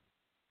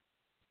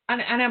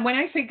 And when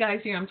I say guys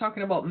here, I'm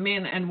talking about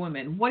men and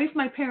women. What if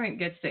my parent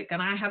gets sick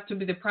and I have to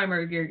be the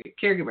primary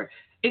caregiver?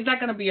 Is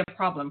that going to be a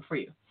problem for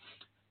you?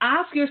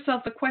 Ask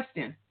yourself the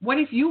question, what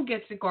if you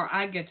get sick or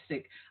I get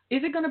sick?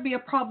 Is it going to be a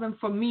problem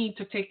for me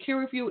to take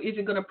care of you? Is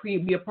it going to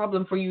be a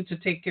problem for you to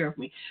take care of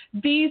me?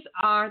 These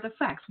are the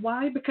facts.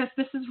 Why? Because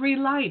this is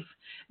real life.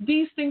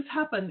 These things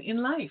happen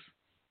in life.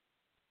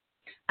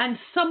 And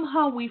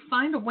somehow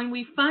when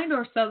we find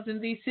ourselves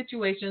in these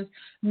situations,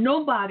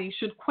 nobody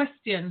should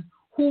question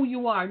who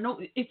you are. No,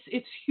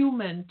 it's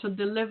human to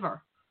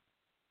deliver.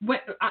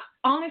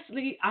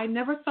 Honestly, I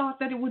never thought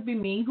that it would be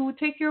me who would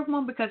take care of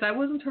mom because I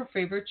wasn't her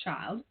favorite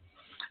child.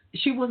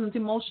 She wasn't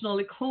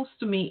emotionally close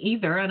to me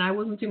either, and I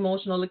wasn't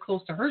emotionally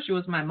close to her. She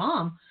was my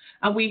mom,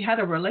 and we had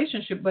a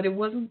relationship, but it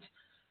was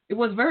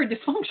very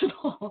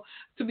dysfunctional,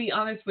 to be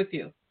honest with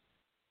you.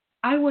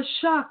 I was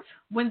shocked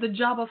when the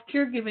job of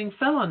caregiving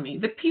fell on me.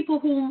 The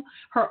people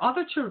her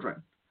other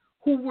children,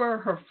 who were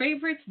her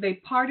favorites, they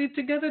partied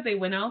together, they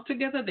went out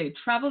together, they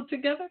traveled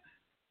together.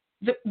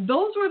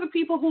 Those were the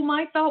people whom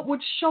I thought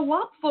would show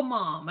up for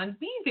mom and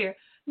be there.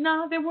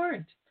 No, they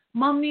weren't.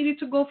 Mom needed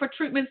to go for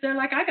treatments. They're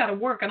like, I got to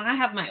work and I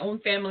have my own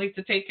family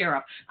to take care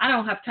of. I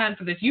don't have time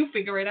for this. You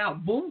figure it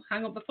out. Boom,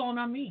 hang up the phone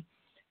on me.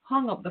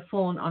 Hung up the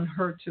phone on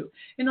her too.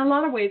 In a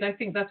lot of ways, I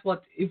think that's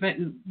what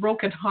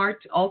broken heart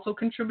also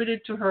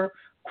contributed to her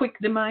quick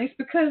demise,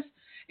 because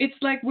it's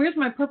like, where's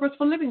my purpose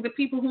for living? The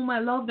people whom I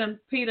loved and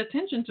paid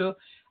attention to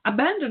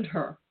abandoned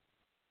her.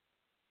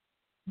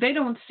 They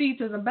don't see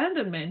it as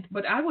abandonment,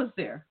 but I was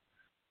there.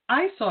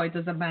 I saw it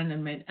as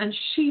abandonment, and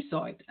she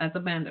saw it as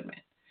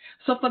abandonment.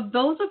 So for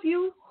those of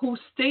you who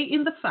stay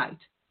in the fight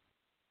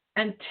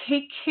and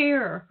take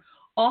care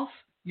of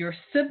your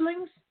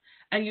siblings,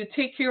 and you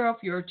take care of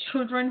your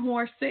children who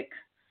are sick,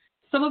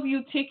 some of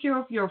you take care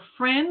of your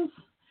friends,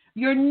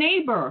 your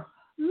neighbor,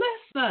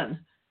 listen,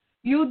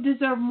 you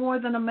deserve more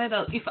than a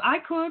medal. If I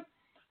could,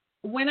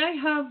 when I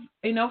have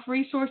enough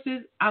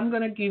resources, I'm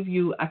going to give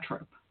you a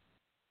trip.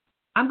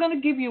 I'm going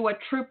to give you a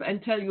trip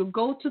and tell you,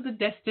 go to the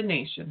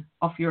destination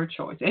of your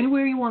choice.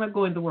 Anywhere you want to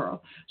go in the world,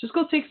 just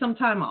go take some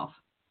time off.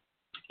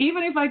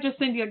 Even if I just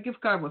send you a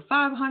gift card with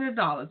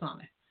 $500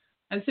 on it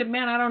and say,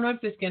 man, I don't know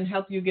if this can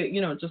help you get,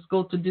 just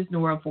go to Disney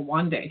World for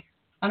one day.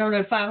 I don't know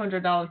if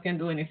 $500 can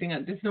do anything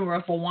at Disney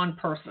World for one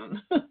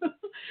person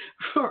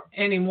or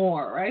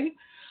anymore, right?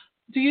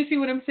 Do you see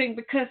what I'm saying?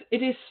 Because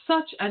it is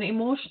such an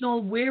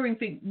emotional, wearing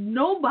thing.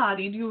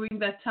 Nobody during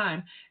that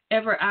time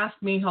ever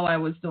asked me how I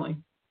was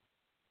doing.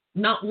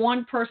 Not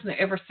one person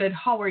ever said,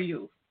 how are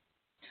you?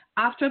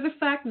 After the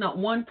fact, not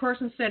one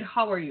person said,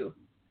 how are you?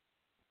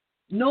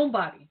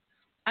 Nobody.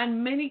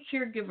 And many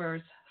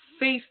caregivers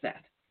face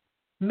that.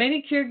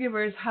 Many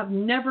caregivers have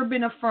never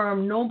been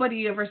affirmed.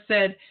 Nobody ever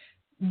said,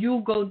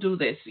 you go do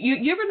this. You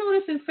ever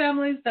notice in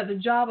families that the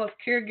job of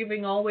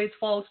caregiving always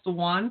falls to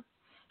one?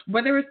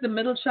 Whether it's the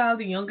middle child,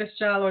 the youngest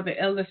child, or the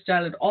eldest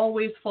child, it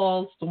always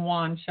falls to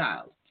one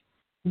child.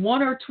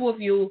 One or two of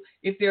you,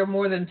 if there are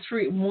more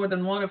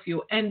than one of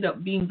you, end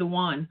up being the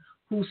one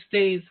who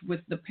stays with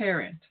the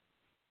parent.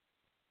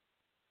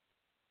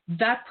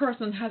 That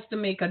person has to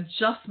make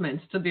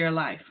adjustments to their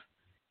life.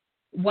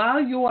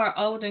 While you are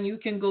out and you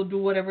can go do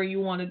whatever you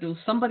want to do,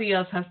 somebody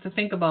else has to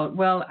think about,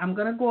 well, I'm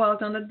going to go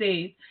out on a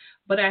date,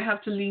 but I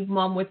have to leave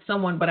mom with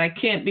someone, but I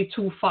can't be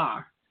too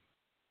far.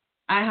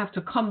 I have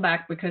to come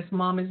back because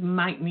mom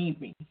might need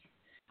me.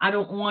 I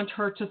don't want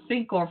her to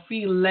think or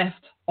feel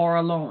left or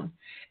alone.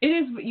 It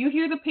is. You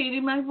hear the pain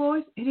in my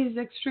voice? It is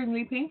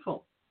extremely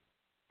painful.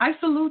 I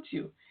salute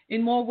you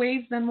in more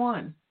ways than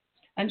one.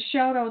 And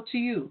shout out to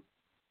you.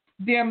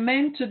 There are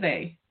men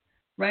today,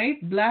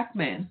 right? Black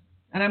men.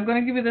 And I'm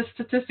going to give you the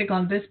statistic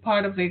on this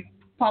part of the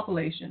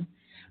population.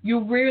 You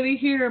rarely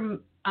hear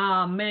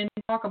men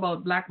talk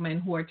about black men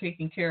who are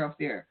taking care of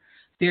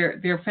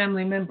their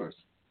family members.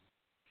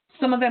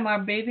 Some of them are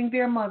bathing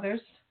their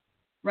mothers,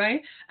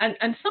 right?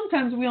 And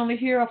sometimes we only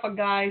hear of a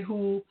guy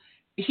who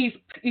he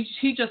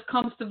just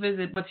comes to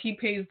visit, but he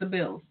pays the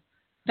bills.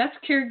 That's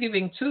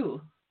caregiving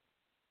too.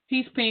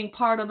 He's paying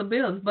part of the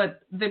bills,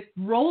 but the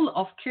role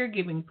of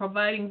caregiving,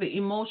 providing the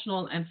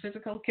emotional and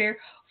physical care,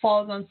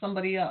 falls on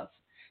somebody else.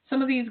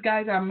 Some of these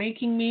guys are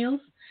making meals,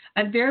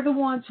 and they're the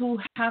ones who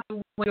have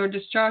to, when you're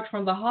discharged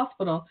from the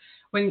hospital,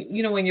 when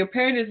your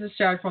parent is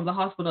discharged from the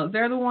hospital,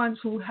 they're the ones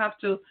who have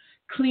to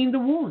clean the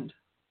wound.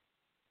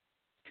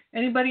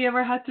 Anybody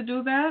ever had to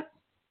do that?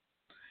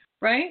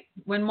 Right?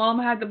 When mom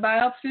had the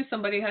biopsy,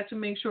 somebody had to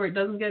make sure it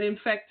doesn't get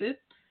infected.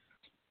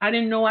 I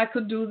didn't know I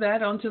could do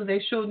that until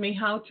they showed me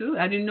how to.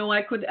 I didn't know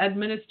I could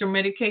administer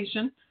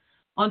medication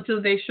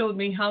until they showed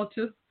me how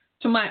to.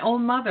 To my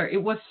own mother, it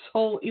was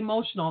so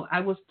emotional. I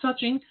was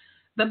touching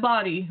the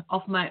body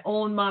of my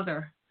own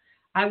mother.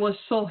 I was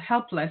so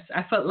helpless.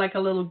 I felt like a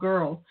little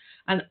girl,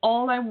 and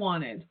all I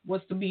wanted was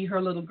to be her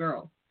little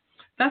girl.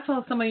 That's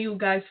how some of you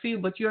guys feel,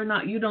 but you're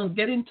not. You don't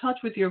get in touch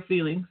with your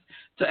feelings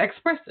to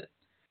express it.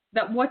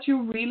 That what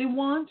you really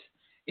want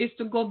is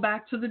to go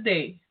back to the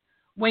day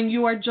when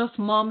you are just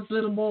mom's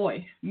little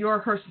boy. You're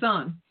her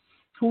son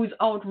who is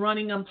out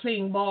running and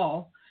playing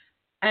ball,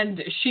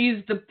 and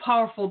she's the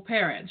powerful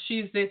parent.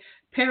 She's the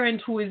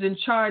parent who is in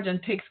charge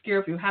and takes care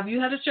of you. Have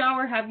you had a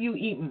shower? Have you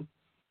eaten?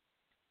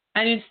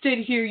 And instead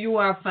here you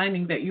are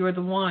finding that you're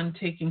the one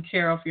taking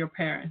care of your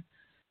parent.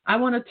 I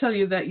want to tell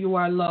you that you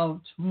are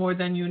loved more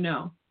than you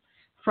know.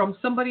 From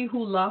somebody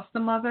who lost a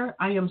mother,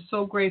 I am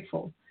so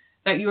grateful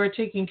that you are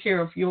taking care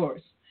of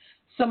yours.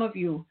 Some of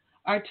you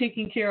are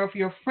taking care of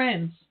your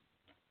friends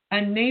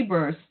and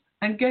neighbors,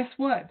 and guess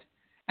what?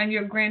 And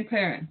your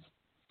grandparents.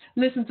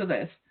 Listen to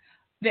this.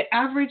 The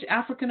average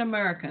African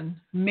American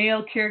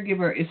male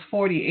caregiver is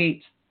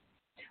 48.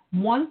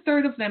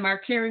 1/3 of them are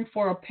caring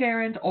for a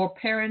parent or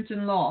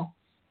parent-in-law,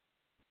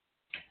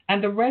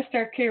 and the rest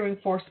are caring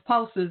for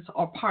spouses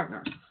or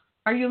partners.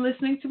 Are you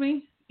listening to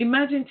me?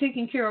 Imagine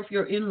taking care of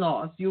your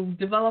in-laws. You've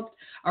developed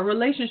a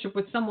relationship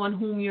with someone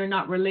whom you're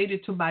not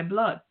related to by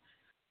blood,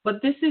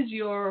 but this is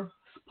your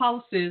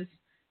spouse's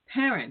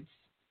parents,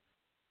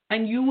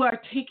 and you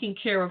are taking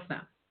care of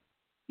them.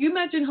 You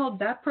imagine how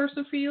that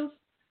person feels?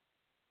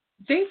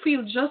 They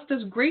feel just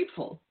as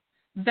grateful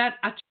that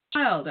a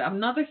child,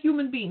 another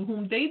human being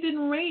whom they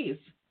didn't raise,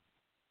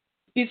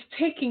 is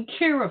taking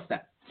care of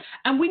them.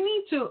 And we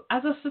need to,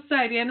 as a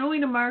society, I know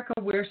in America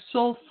we're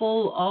so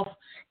full of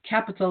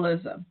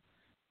capitalism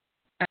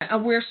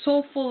and we're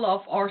so full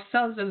of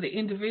ourselves and the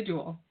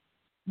individual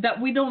that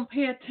we don't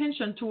pay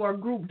attention to our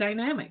group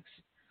dynamics.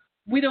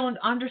 We don't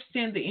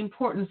understand the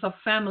importance of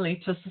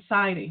family to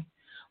society.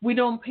 We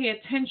don't pay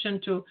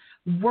attention to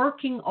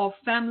working of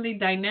family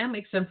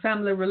dynamics and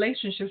family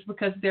relationships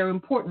because they're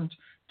important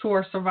to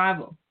our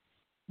survival.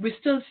 We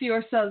still see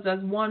ourselves as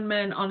one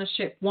man on a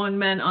ship, one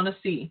man on a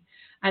sea,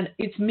 and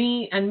it's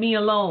me and me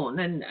alone,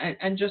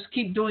 and just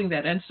keep doing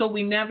that. And so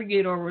we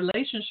navigate our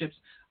relationships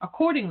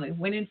accordingly,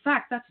 when in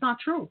fact that's not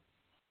true.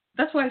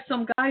 That's why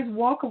some guys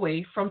walk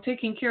away from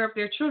taking care of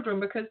their children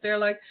because they're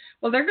like,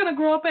 well, they're going to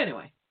grow up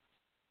anyway.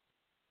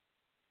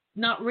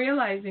 Not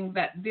realizing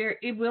that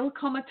it will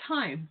come a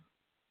time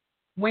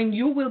when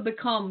you will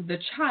become the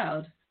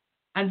child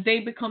and they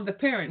become the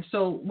parent.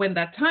 So when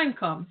that time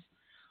comes,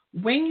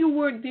 when you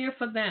weren't there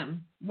for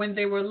them when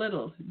they were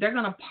little, they're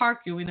going to park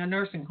you in a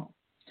nursing home.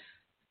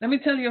 Let me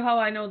tell you how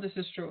I know this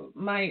is true.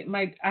 I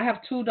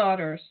have 2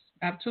 daughters.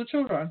 I have 2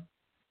 children.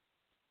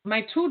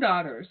 My 2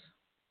 daughters,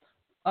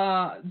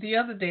 the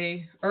other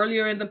day,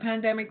 earlier in the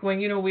pandemic, when,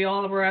 we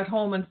all were at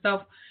home and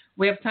stuff,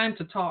 we have time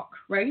to talk,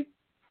 right?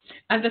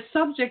 And the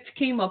subject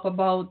came up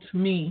about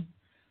me.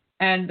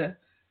 And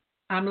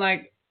I'm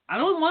like, I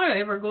don't want to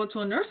ever go to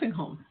a nursing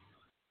home.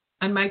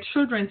 And my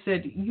children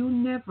said, you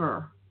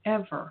never,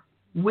 ever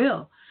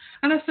will.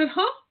 And I said,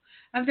 huh?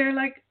 And they're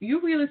like, you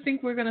really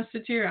think we're going to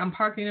sit here and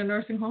park in a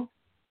nursing home?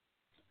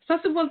 So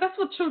I said, well, that's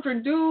what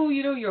children do.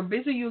 You're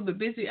busy, you'll be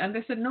busy. And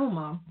they said, no,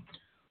 Mom,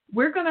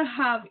 we're going to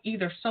have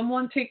either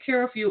someone take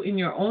care of you in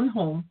your own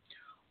home,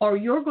 or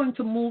you're going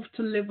to move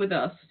to live with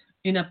us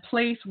in a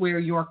place where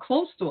you're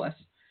close to us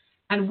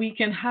and we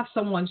can have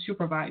someone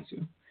supervise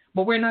you.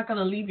 But we're not going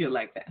to leave you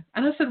like that.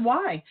 And I said,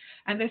 why?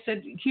 And they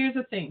said, here's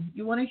the thing.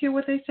 You want to hear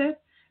what they said?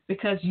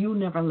 Because you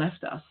never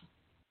left us.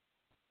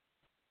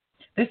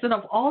 They said,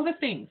 of all the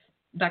things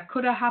that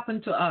could have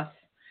happened to us,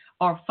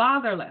 our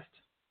father left,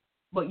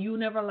 but you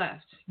never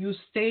left. You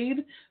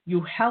stayed.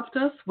 You helped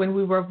us when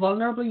we were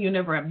vulnerable. You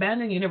never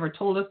abandoned. You never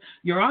told us,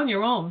 you're on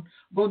your own.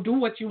 Go do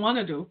what you want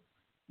to do.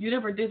 You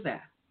never did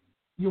that.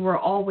 You were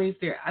always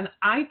there. And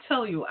I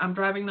tell you, I'm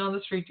driving down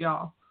the street,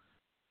 y'all.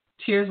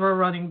 Tears were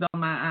running down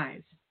my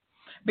eyes.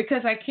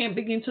 Because I can't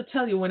begin to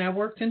tell you, when I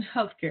worked in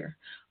healthcare,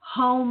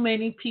 how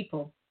many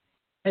people,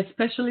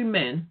 especially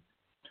men,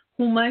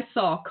 whom I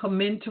saw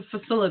come into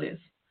facilities,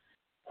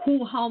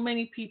 how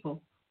many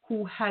people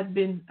who had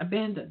been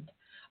abandoned.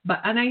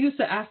 And I used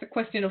to ask the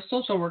question of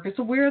social workers,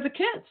 so where are the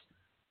kids?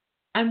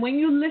 And when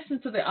you listen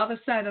to the other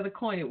side of the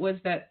coin, it was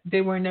that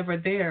they were never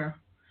there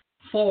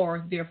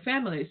for their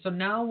families. So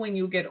now when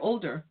you get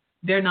older,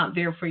 they're not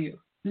there for you.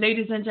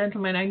 Ladies and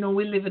gentlemen, I know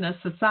we live in a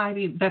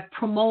society that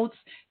promotes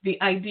the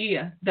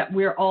idea that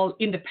we're all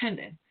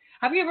independent.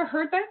 Have you ever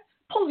heard that?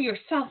 Pull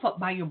yourself up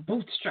by your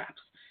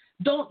bootstraps.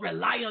 Don't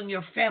rely on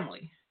your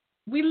family.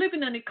 We live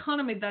in an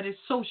economy that is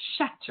so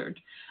shattered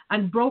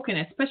and broken,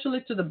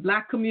 especially to the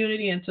Black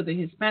community and to the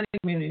Hispanic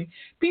community.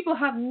 People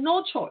have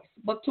no choice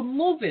but to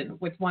move in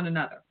with one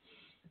another.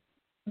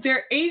 There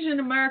are Asian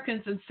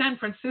Americans in San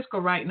Francisco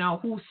right now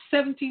who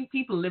 17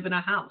 people live in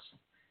a house.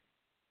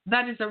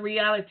 That is a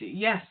reality.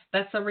 Yes,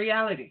 that's a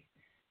reality.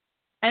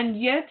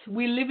 And yet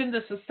we live in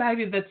the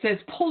society that says,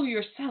 pull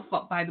yourself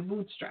up by the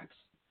bootstraps.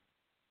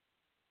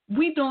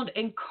 We don't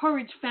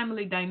encourage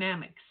family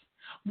dynamics.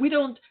 We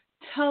don't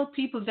tell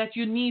people that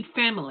you need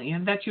family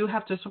and that you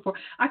have to support.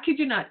 I kid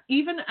you not,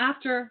 even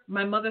after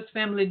my mother's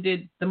family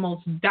did the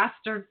most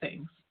dastard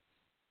things,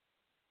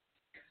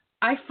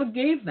 I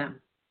forgave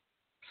them.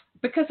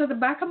 Because at the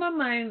back of my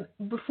mind,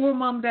 before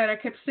Mom died, I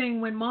kept saying,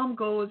 when Mom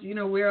goes,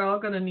 we're all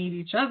going to need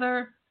each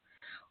other.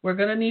 We're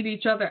going to need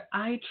each other.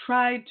 I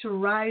tried to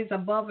rise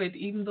above it,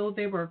 even though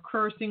they were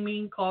cursing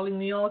me, calling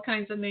me all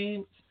kinds of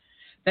names.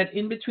 That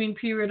in between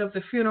period of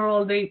the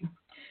funeral,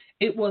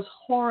 it was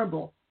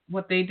horrible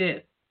what they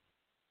did.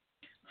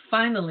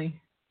 Finally,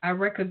 I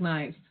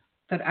recognized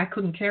that I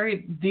couldn't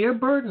carry their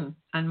burden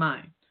and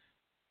mine.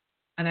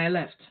 And I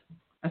left.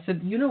 I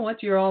said, you know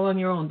what? You're all on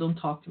your own. Don't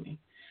talk to me.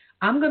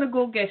 I'm going to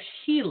go get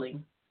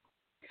healing.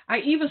 I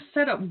even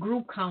set up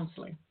group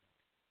counseling.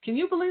 Can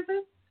you believe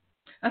it?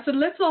 I said,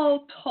 let's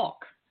all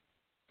talk.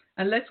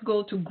 And let's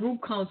go to group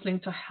counseling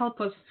to help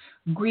us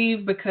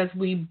grieve because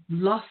we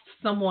lost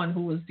someone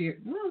who was dear.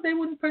 No, they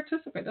wouldn't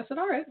participate. I said,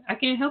 all right, I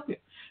can't help you.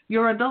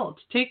 You're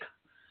adults. Take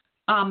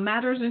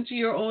matters into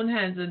your own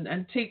hands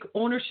and take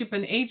ownership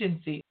and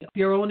agency of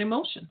your own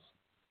emotions.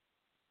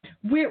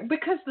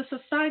 Because the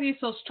society is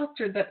so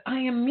structured that I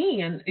am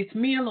me and it's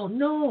me alone.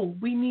 No,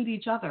 we need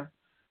each other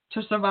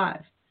to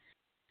survive.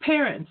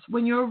 Parents,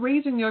 when you're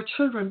raising your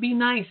children, be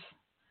nice.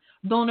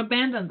 Don't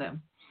abandon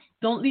them.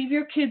 Don't leave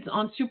your kids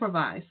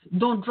unsupervised.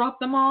 Don't drop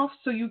them off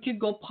so you can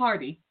go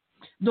party.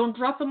 Don't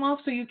drop them off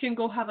so you can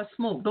go have a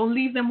smoke. Don't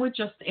leave them with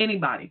just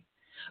anybody.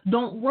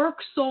 Don't work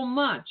so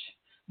much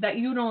that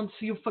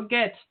you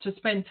forget to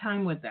spend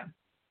time with them.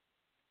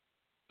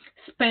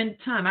 Spend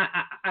time.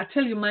 I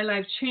tell you, my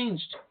life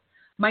changed.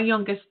 My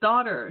youngest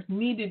daughter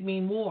needed me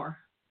more.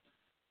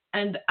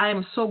 And I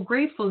am so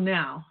grateful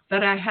now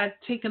that I had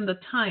taken the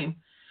time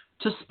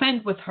to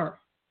spend with her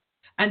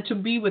and to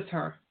be with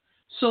her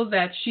so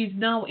that she's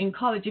now in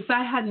college. If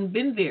I hadn't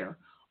been there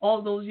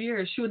all those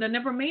years, she would have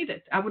never made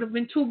it. I would have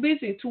been too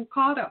busy, too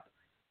caught up.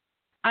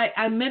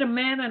 I met a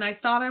man and I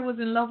thought I was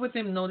in love with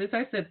him. Notice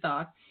I said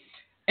thought.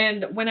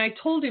 And when I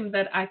told him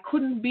that I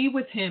couldn't be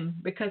with him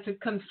because it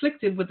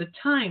conflicted with the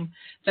time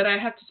that I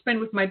had to spend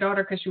with my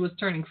daughter because she was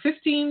turning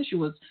 15, she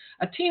was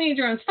a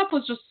teenager, and stuff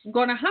was just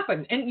going to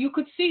happen. And you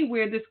could see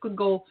where this could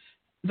go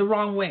the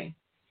wrong way.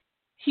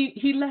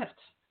 He left.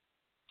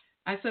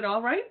 I said,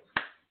 all right.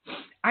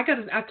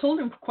 I told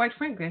him quite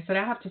frankly, I said,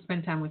 I have to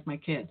spend time with my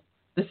kid.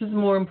 This is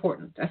more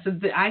important. I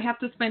said, I have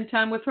to spend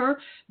time with her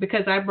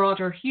because I brought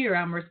her here.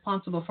 I'm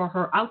responsible for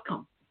her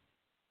outcome.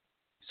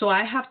 So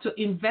I have to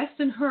invest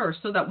in her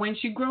so that when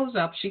she grows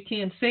up, she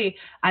can't say,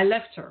 I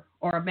left her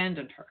or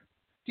abandoned her.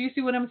 Do you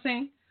see what I'm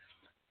saying?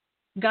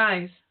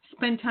 Guys,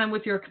 spend time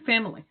with your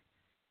family.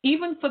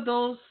 Even for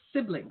those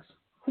siblings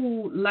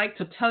who like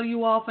to tell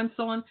you off and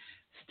so on,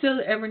 still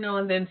every now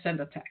and then send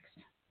a text.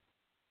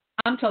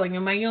 I'm telling you,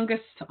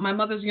 my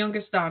mother's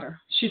youngest daughter,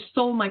 she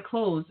stole my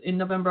clothes in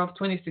November of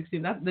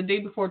 2016. That's the day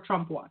before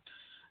Trump won.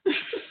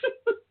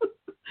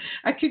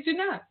 I kid you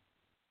not.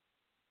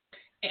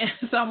 And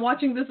so I'm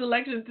watching this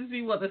election to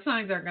see what the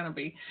signs are going to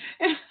be.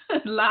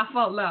 Laugh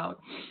out loud.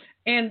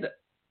 And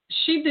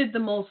she did the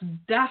most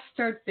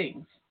dastard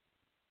things.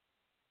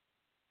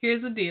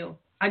 Here's the deal.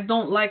 I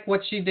don't like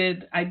what she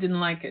did. I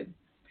didn't like it.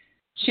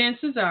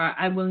 Chances are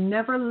I will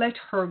never let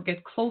her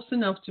get close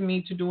enough to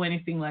me to do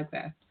anything like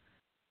that.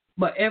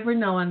 But every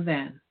now and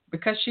then,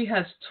 because she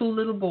has 2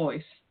 little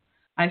boys,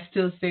 I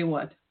still say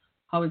what?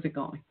 How is it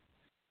going?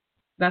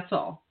 That's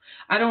all.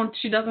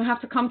 She doesn't have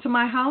to come to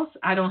my house.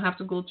 I don't have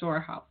to go to her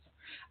house.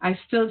 I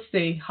still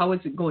say, how is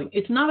it going?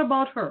 It's not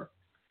about her.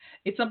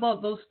 It's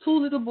about those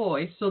 2 little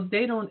boys so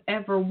they don't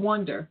ever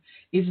wonder,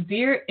 is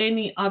there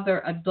any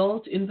other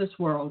adult in this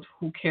world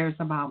who cares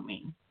about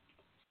me?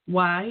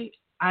 Why?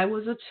 I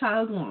was a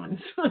child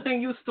once. I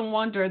used to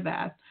wonder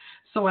that.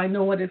 So I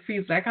know what it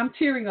feels like. I'm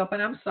tearing up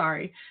and I'm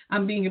sorry.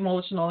 I'm being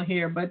emotional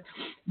here, but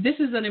this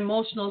is an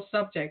emotional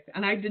subject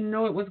and I didn't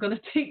know it was going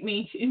to take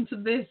me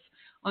into this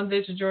on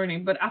this journey,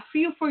 but I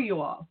feel for you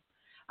all.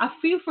 I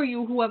feel for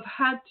you who have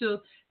had to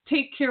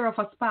take care of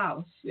a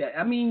spouse.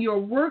 I mean, you're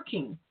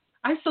working.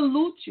 I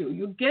salute you.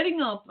 You're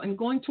getting up and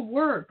going to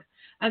work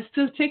and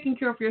still taking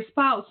care of your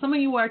spouse. Some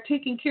of you are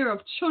taking care of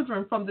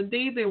children from the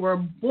day they were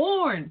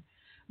born.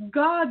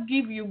 God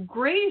give you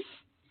grace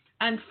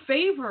and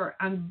favor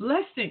and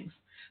blessings.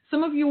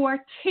 Some of you are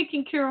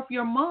taking care of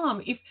your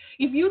mom. If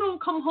you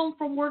don't come home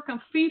from work and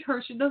feed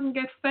her, she doesn't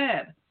get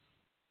fed.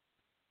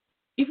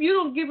 If you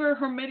don't give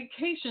her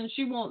medication,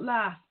 she won't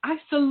last. I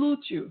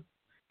salute you.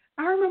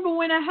 I remember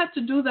when I had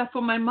to do that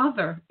for my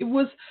mother. It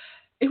was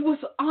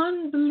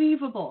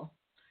unbelievable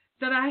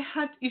that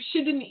if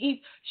she didn't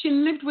eat, she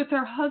lived with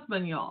her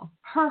husband, y'all.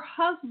 Her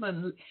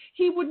husband,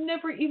 he would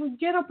never even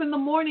get up in the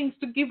mornings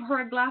to give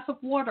her a glass of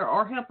water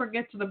or help her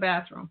get to the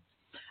bathroom.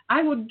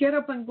 I would get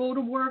up and go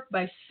to work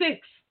by 6,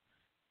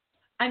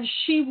 and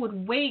she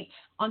would wait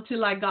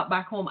until I got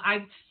back home.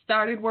 I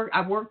started work.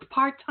 I worked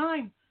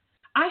part-time.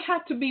 I had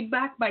to be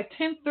back by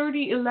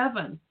 10:30,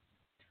 11,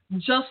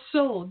 just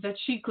so that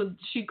she could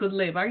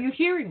live. Are you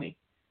hearing me?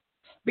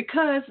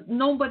 Because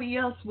nobody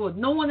else would.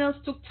 No one else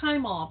took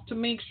time off to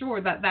make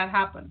sure that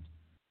happened.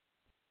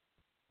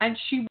 And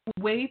she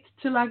would wait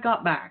till I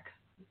got back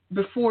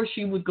before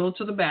she would go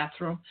to the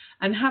bathroom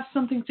and have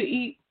something to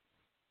eat.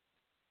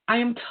 I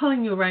am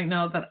telling you right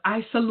now that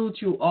I salute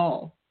you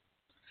all.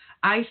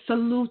 I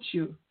salute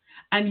you.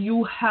 And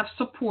you have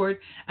support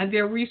and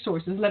there are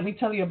resources. Let me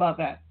tell you about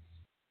that.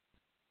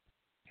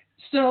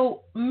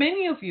 So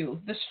many of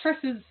you, the stress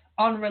is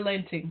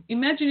unrelenting.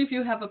 Imagine if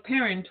you have a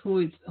parent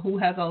who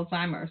has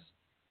Alzheimer's.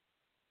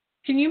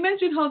 Can you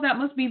imagine how that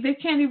must be? They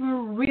can't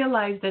even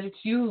realize that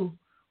it's you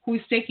who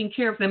is taking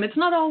care of them. It's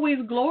not always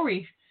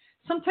glory.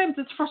 Sometimes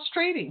it's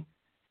frustrating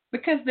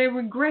because they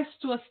regress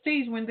to a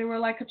stage when they were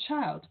like a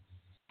child,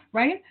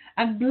 right?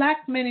 And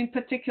black men in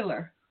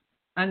particular,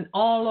 and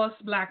all us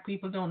black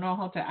people don't know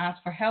how to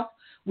ask for help.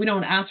 We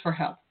don't ask for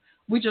help.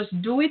 We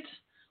just do it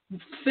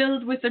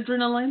filled with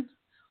adrenaline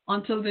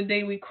until the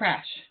day we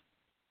crash.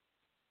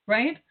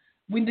 right?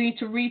 We need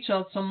to reach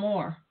out some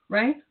more,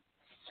 right?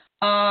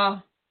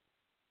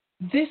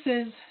 This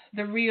is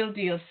the real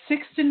deal.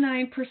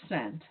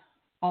 69%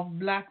 of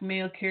black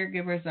male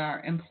caregivers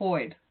are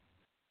employed.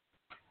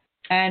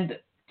 And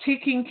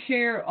taking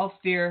care of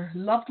their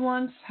loved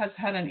ones has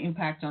had an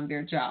impact on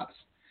their jobs.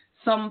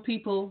 Some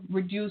people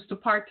reduce to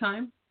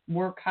part-time,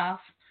 work half,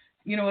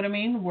 you know what I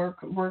mean?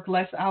 Work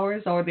less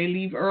hours, or they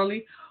leave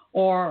early,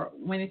 or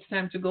when it's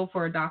time to go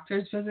for a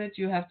doctor's visit,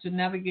 you have to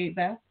navigate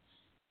that,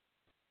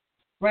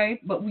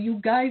 right? But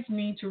you guys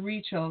need to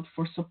reach out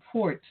for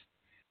support.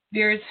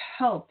 There is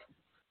help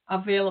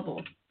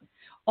available.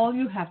 All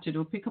you have to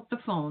do, pick up the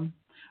phone,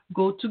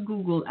 go to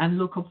Google and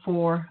look up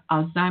for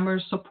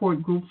Alzheimer's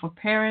support group for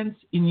parents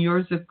in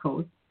your zip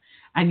code,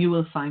 and you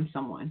will find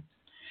someone.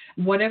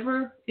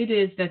 Whatever it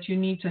is that you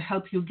need to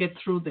help you get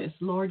through this,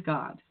 Lord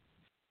God,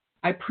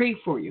 I pray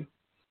for you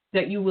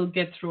that you will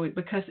get through it,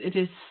 because it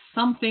is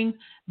something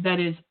that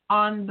is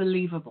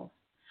unbelievable.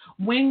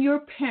 When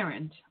your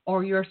parent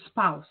or your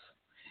spouse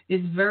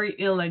is very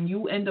ill and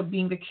you end up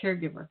being the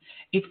caregiver,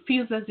 it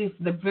feels as if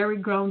the very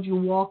ground you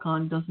walk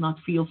on does not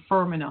feel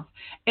firm enough.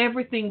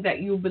 Everything that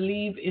you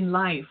believe in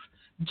life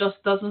just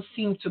doesn't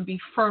seem to be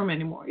firm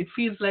anymore. It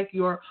feels like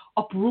you're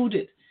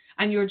uprooted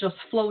and you're just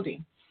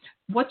floating.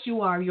 What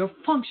you are, you're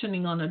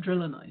functioning on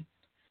adrenaline.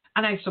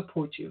 And I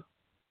support you.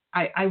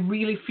 I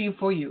really feel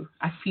for you.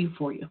 I feel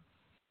for you.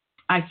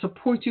 I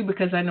support you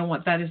because I know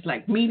what that is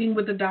like. Meeting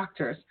with the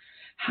doctors,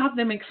 have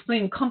them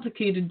explain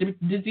complicated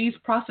disease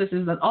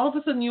processes that all of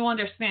a sudden you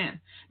understand.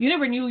 You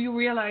never knew, you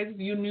realized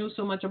you knew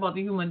so much about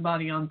the human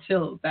body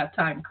until that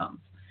time comes.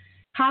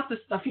 Half the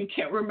stuff you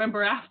can't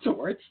remember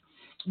afterwards.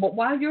 But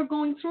while you're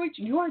going through it,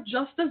 you are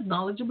just as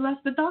knowledgeable as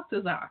the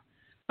doctors are.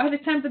 By the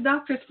time the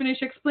doctors finish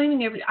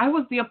explaining everything, I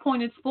was the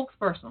appointed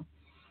spokesperson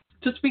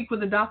to speak with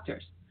the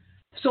doctors.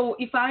 So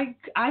if I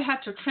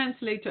had to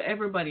translate to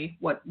everybody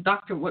what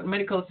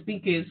medical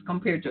speak is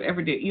compared to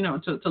everyday,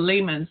 to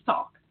layman's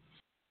talk.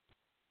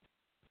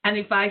 And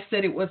if I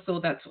said it was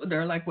so,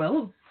 they're like,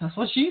 well, that's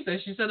what she said.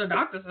 She said the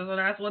doctor says, so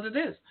that's what it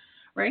is,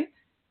 right?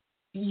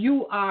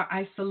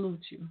 I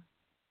salute you.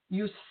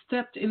 You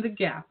stepped in the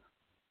gap,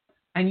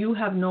 and you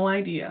have no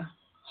idea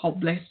how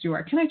blessed you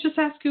are. Can I just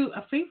ask you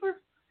a favor?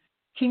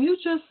 Can you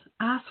just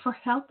ask for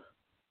help?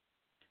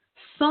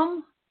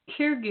 Some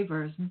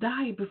caregivers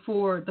die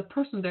before the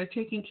person they're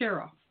taking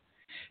care of.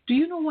 Do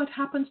you know what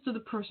happens to the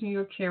person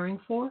you're caring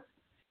for?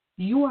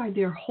 You are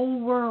their whole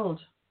world.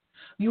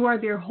 You are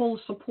their whole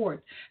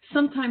support.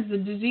 Sometimes the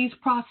disease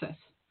process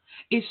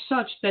is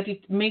such that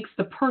it makes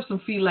the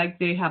person feel like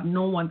they have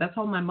no one. That's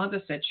how my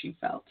mother said she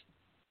felt.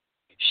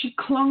 She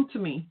clung to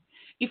me.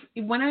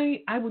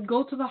 When I would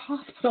go to the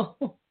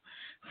hospital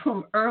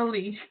from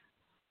early,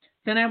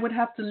 then I would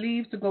have to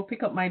leave to go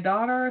pick up my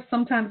daughter.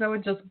 Sometimes I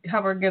would just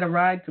have her get a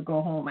ride to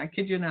go home. I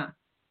kid you not.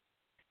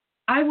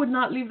 I would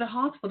not leave the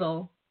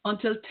hospital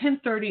until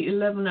 10:30,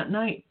 11 at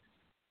night.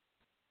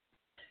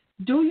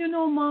 Do you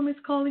know Mom is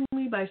calling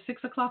me by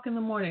 6 o'clock in the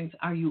mornings?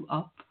 Are you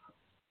up?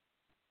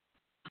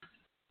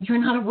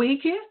 You're not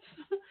awake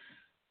yet?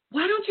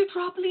 Why don't you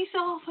drop Lisa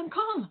off and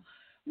come?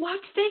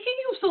 What's taking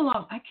you so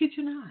long? I kid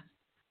you not.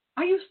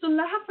 I used to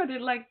laugh at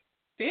it like,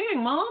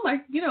 dang, Mom,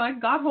 I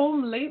got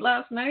home late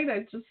last night. I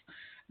just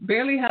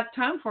barely had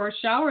time for a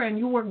shower, and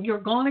you're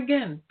gone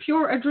again.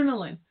 Pure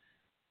adrenaline.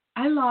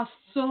 I lost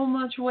so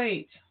much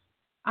weight.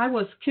 I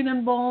was skin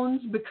and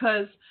bones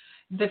because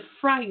the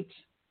fright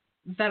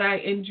that I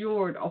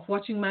endured of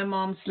watching my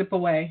mom slip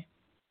away,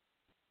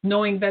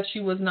 knowing that she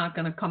was not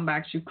going to come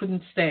back, she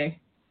couldn't stay,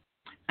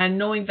 and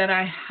knowing that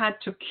I had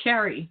to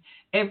carry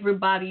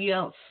everybody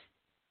else.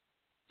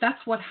 That's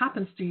what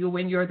happens to you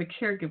when you're the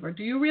caregiver.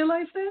 Do you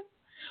realize that?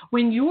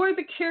 When you are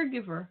the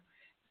caregiver,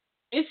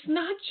 it's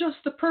not just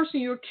the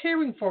person you're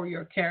caring for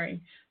you're carrying.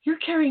 You're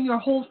carrying your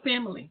whole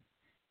family.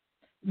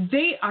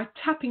 They are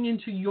tapping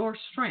into your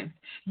strength.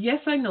 Yes,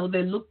 I know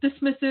they look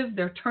dismissive.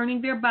 They're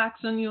turning their backs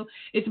on you.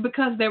 It's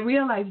because they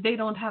realize they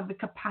don't have the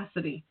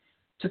capacity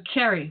to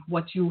carry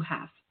what you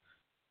have.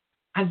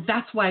 And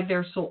that's why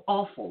they're so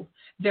awful.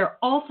 They're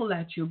awful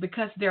at you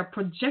because they're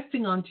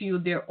projecting onto you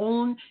their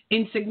own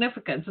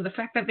insignificance and the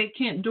fact that they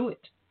can't do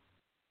it.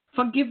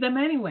 Forgive them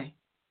anyway.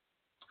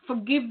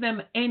 Forgive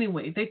them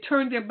anyway. They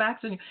turn their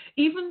backs on you.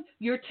 Even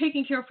you're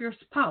taking care of your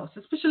spouse,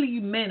 especially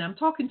you men. I'm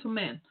talking to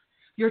men.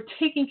 You're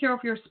taking care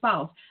of your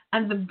spouse,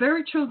 and the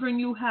very children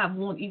you have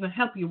won't even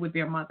help you with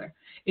their mother.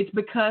 It's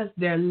because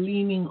they're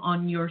leaning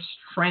on your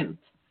strength.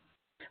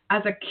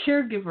 As a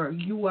caregiver,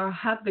 you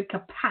have the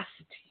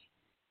capacity,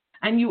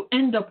 and you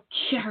end up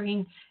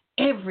carrying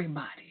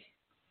everybody.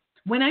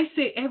 When I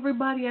say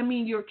everybody, I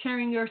mean you're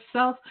carrying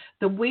yourself,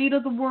 the weight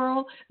of the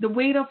world, the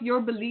weight of your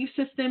belief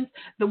systems,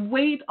 the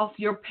weight of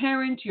your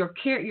parent,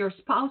 your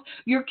spouse.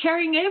 You're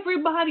carrying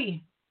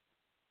everybody.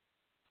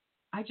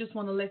 I just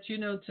want to let you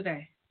know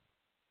today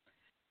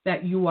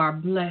that you are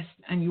blessed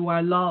and you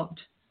are loved,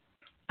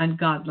 and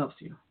God loves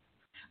you.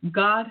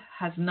 God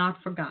has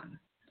not forgotten.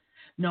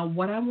 Now,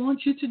 what I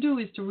want you to do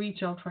is to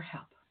reach out for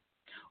help.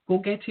 Go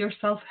get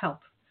yourself help.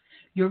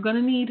 You're going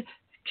to need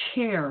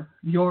care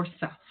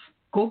yourself.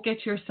 Go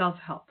get yourself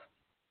help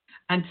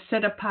and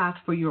set a path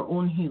for your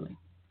own healing.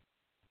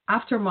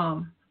 After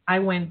Mom, I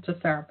went to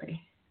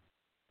therapy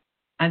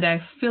and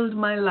I filled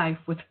my life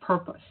with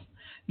purpose.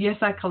 Yes,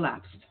 I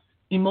collapsed.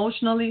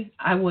 Emotionally,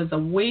 I was a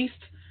waste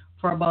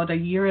for about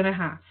 1.5 years.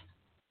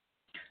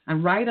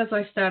 And right as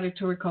I started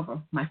to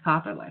recover, my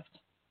father left.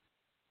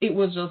 It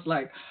was just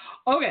like,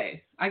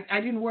 okay,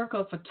 I didn't work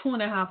out for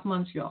 2.5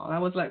 months, y'all. I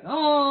was like,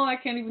 oh, I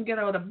can't even get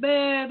out of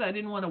bed. I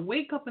didn't want to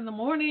wake up in the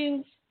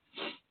mornings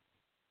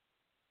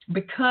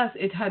because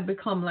it had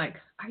become like,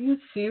 are you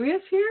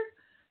serious here?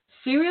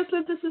 Seriously,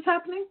 this is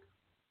happening?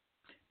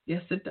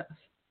 Yes, it does.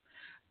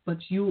 But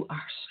you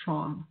are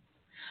strong.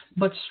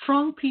 But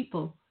strong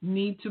people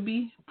need to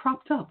be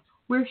propped up.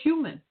 We're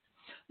human.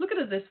 Look at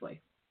it this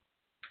way.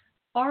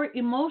 Our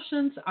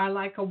emotions are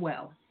like a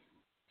well.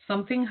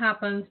 Something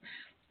happens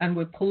and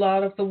we pull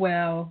out of the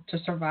well to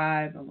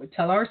survive, and we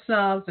tell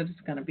ourselves that it's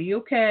going to be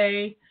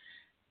okay.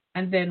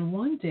 And then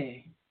one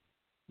day,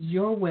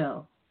 your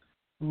well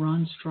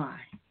runs dry.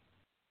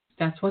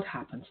 That's what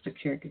happens to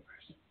caregivers.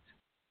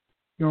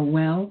 Your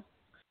well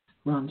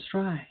runs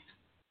dry.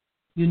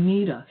 You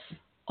need us.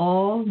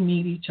 All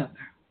need each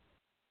other.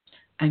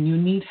 And you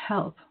need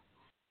help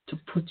to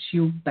put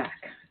you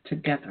back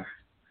together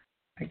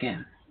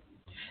again.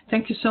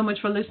 Thank you so much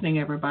for listening,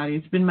 everybody.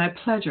 It's been my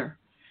pleasure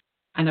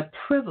and a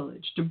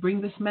privilege to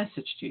bring this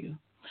message to you.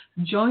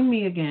 Join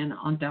me again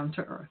on Down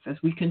to Earth as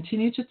we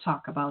continue to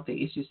talk about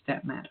the issues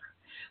that matter.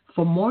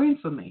 For more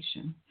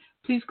information,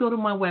 please go to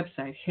my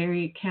website,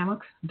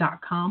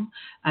 harrietkammock.com,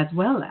 as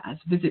well as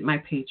visit my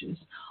pages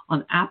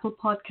on Apple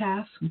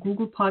Podcasts,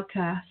 Google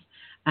Podcasts,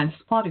 and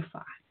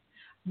Spotify.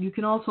 You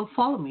can also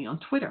follow me on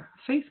Twitter,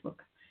 Facebook,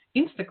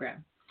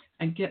 Instagram,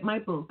 and get my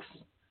books,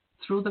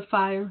 Through the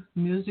Fire,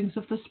 Musings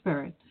of the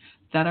Spirit,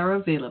 that are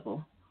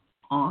available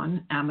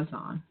on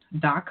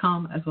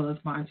Amazon.com as well as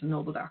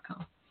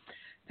BarnesandNoble.com.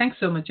 Thanks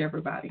so much,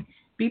 everybody.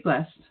 Be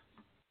blessed.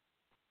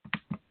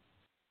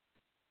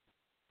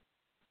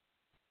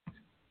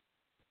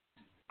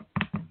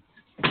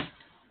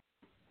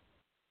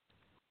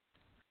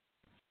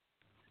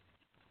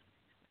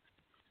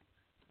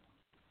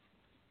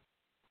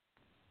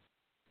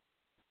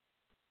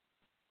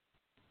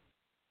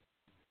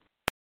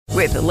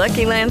 With the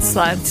Lucky Land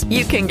Slots,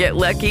 you can get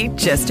lucky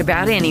just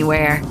about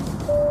anywhere.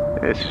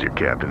 This is your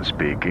captain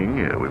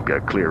speaking. We've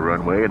got clear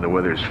runway and the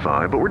weather's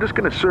fine, but we're just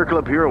going to circle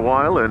up here a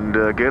while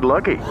and get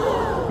lucky.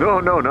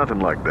 No, nothing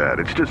like that.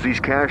 It's just these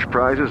cash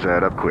prizes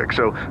add up quick.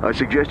 So I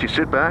suggest you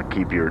sit back,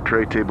 keep your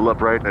tray table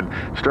upright, and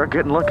start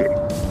getting lucky.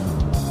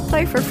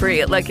 Play for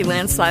free at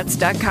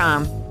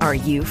LuckyLandSlots.com. Are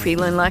you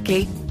feeling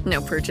lucky?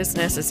 No purchase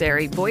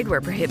necessary. Void where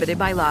prohibited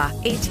by law.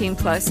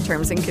 18+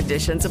 terms and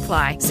conditions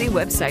apply. See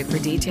website for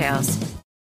details.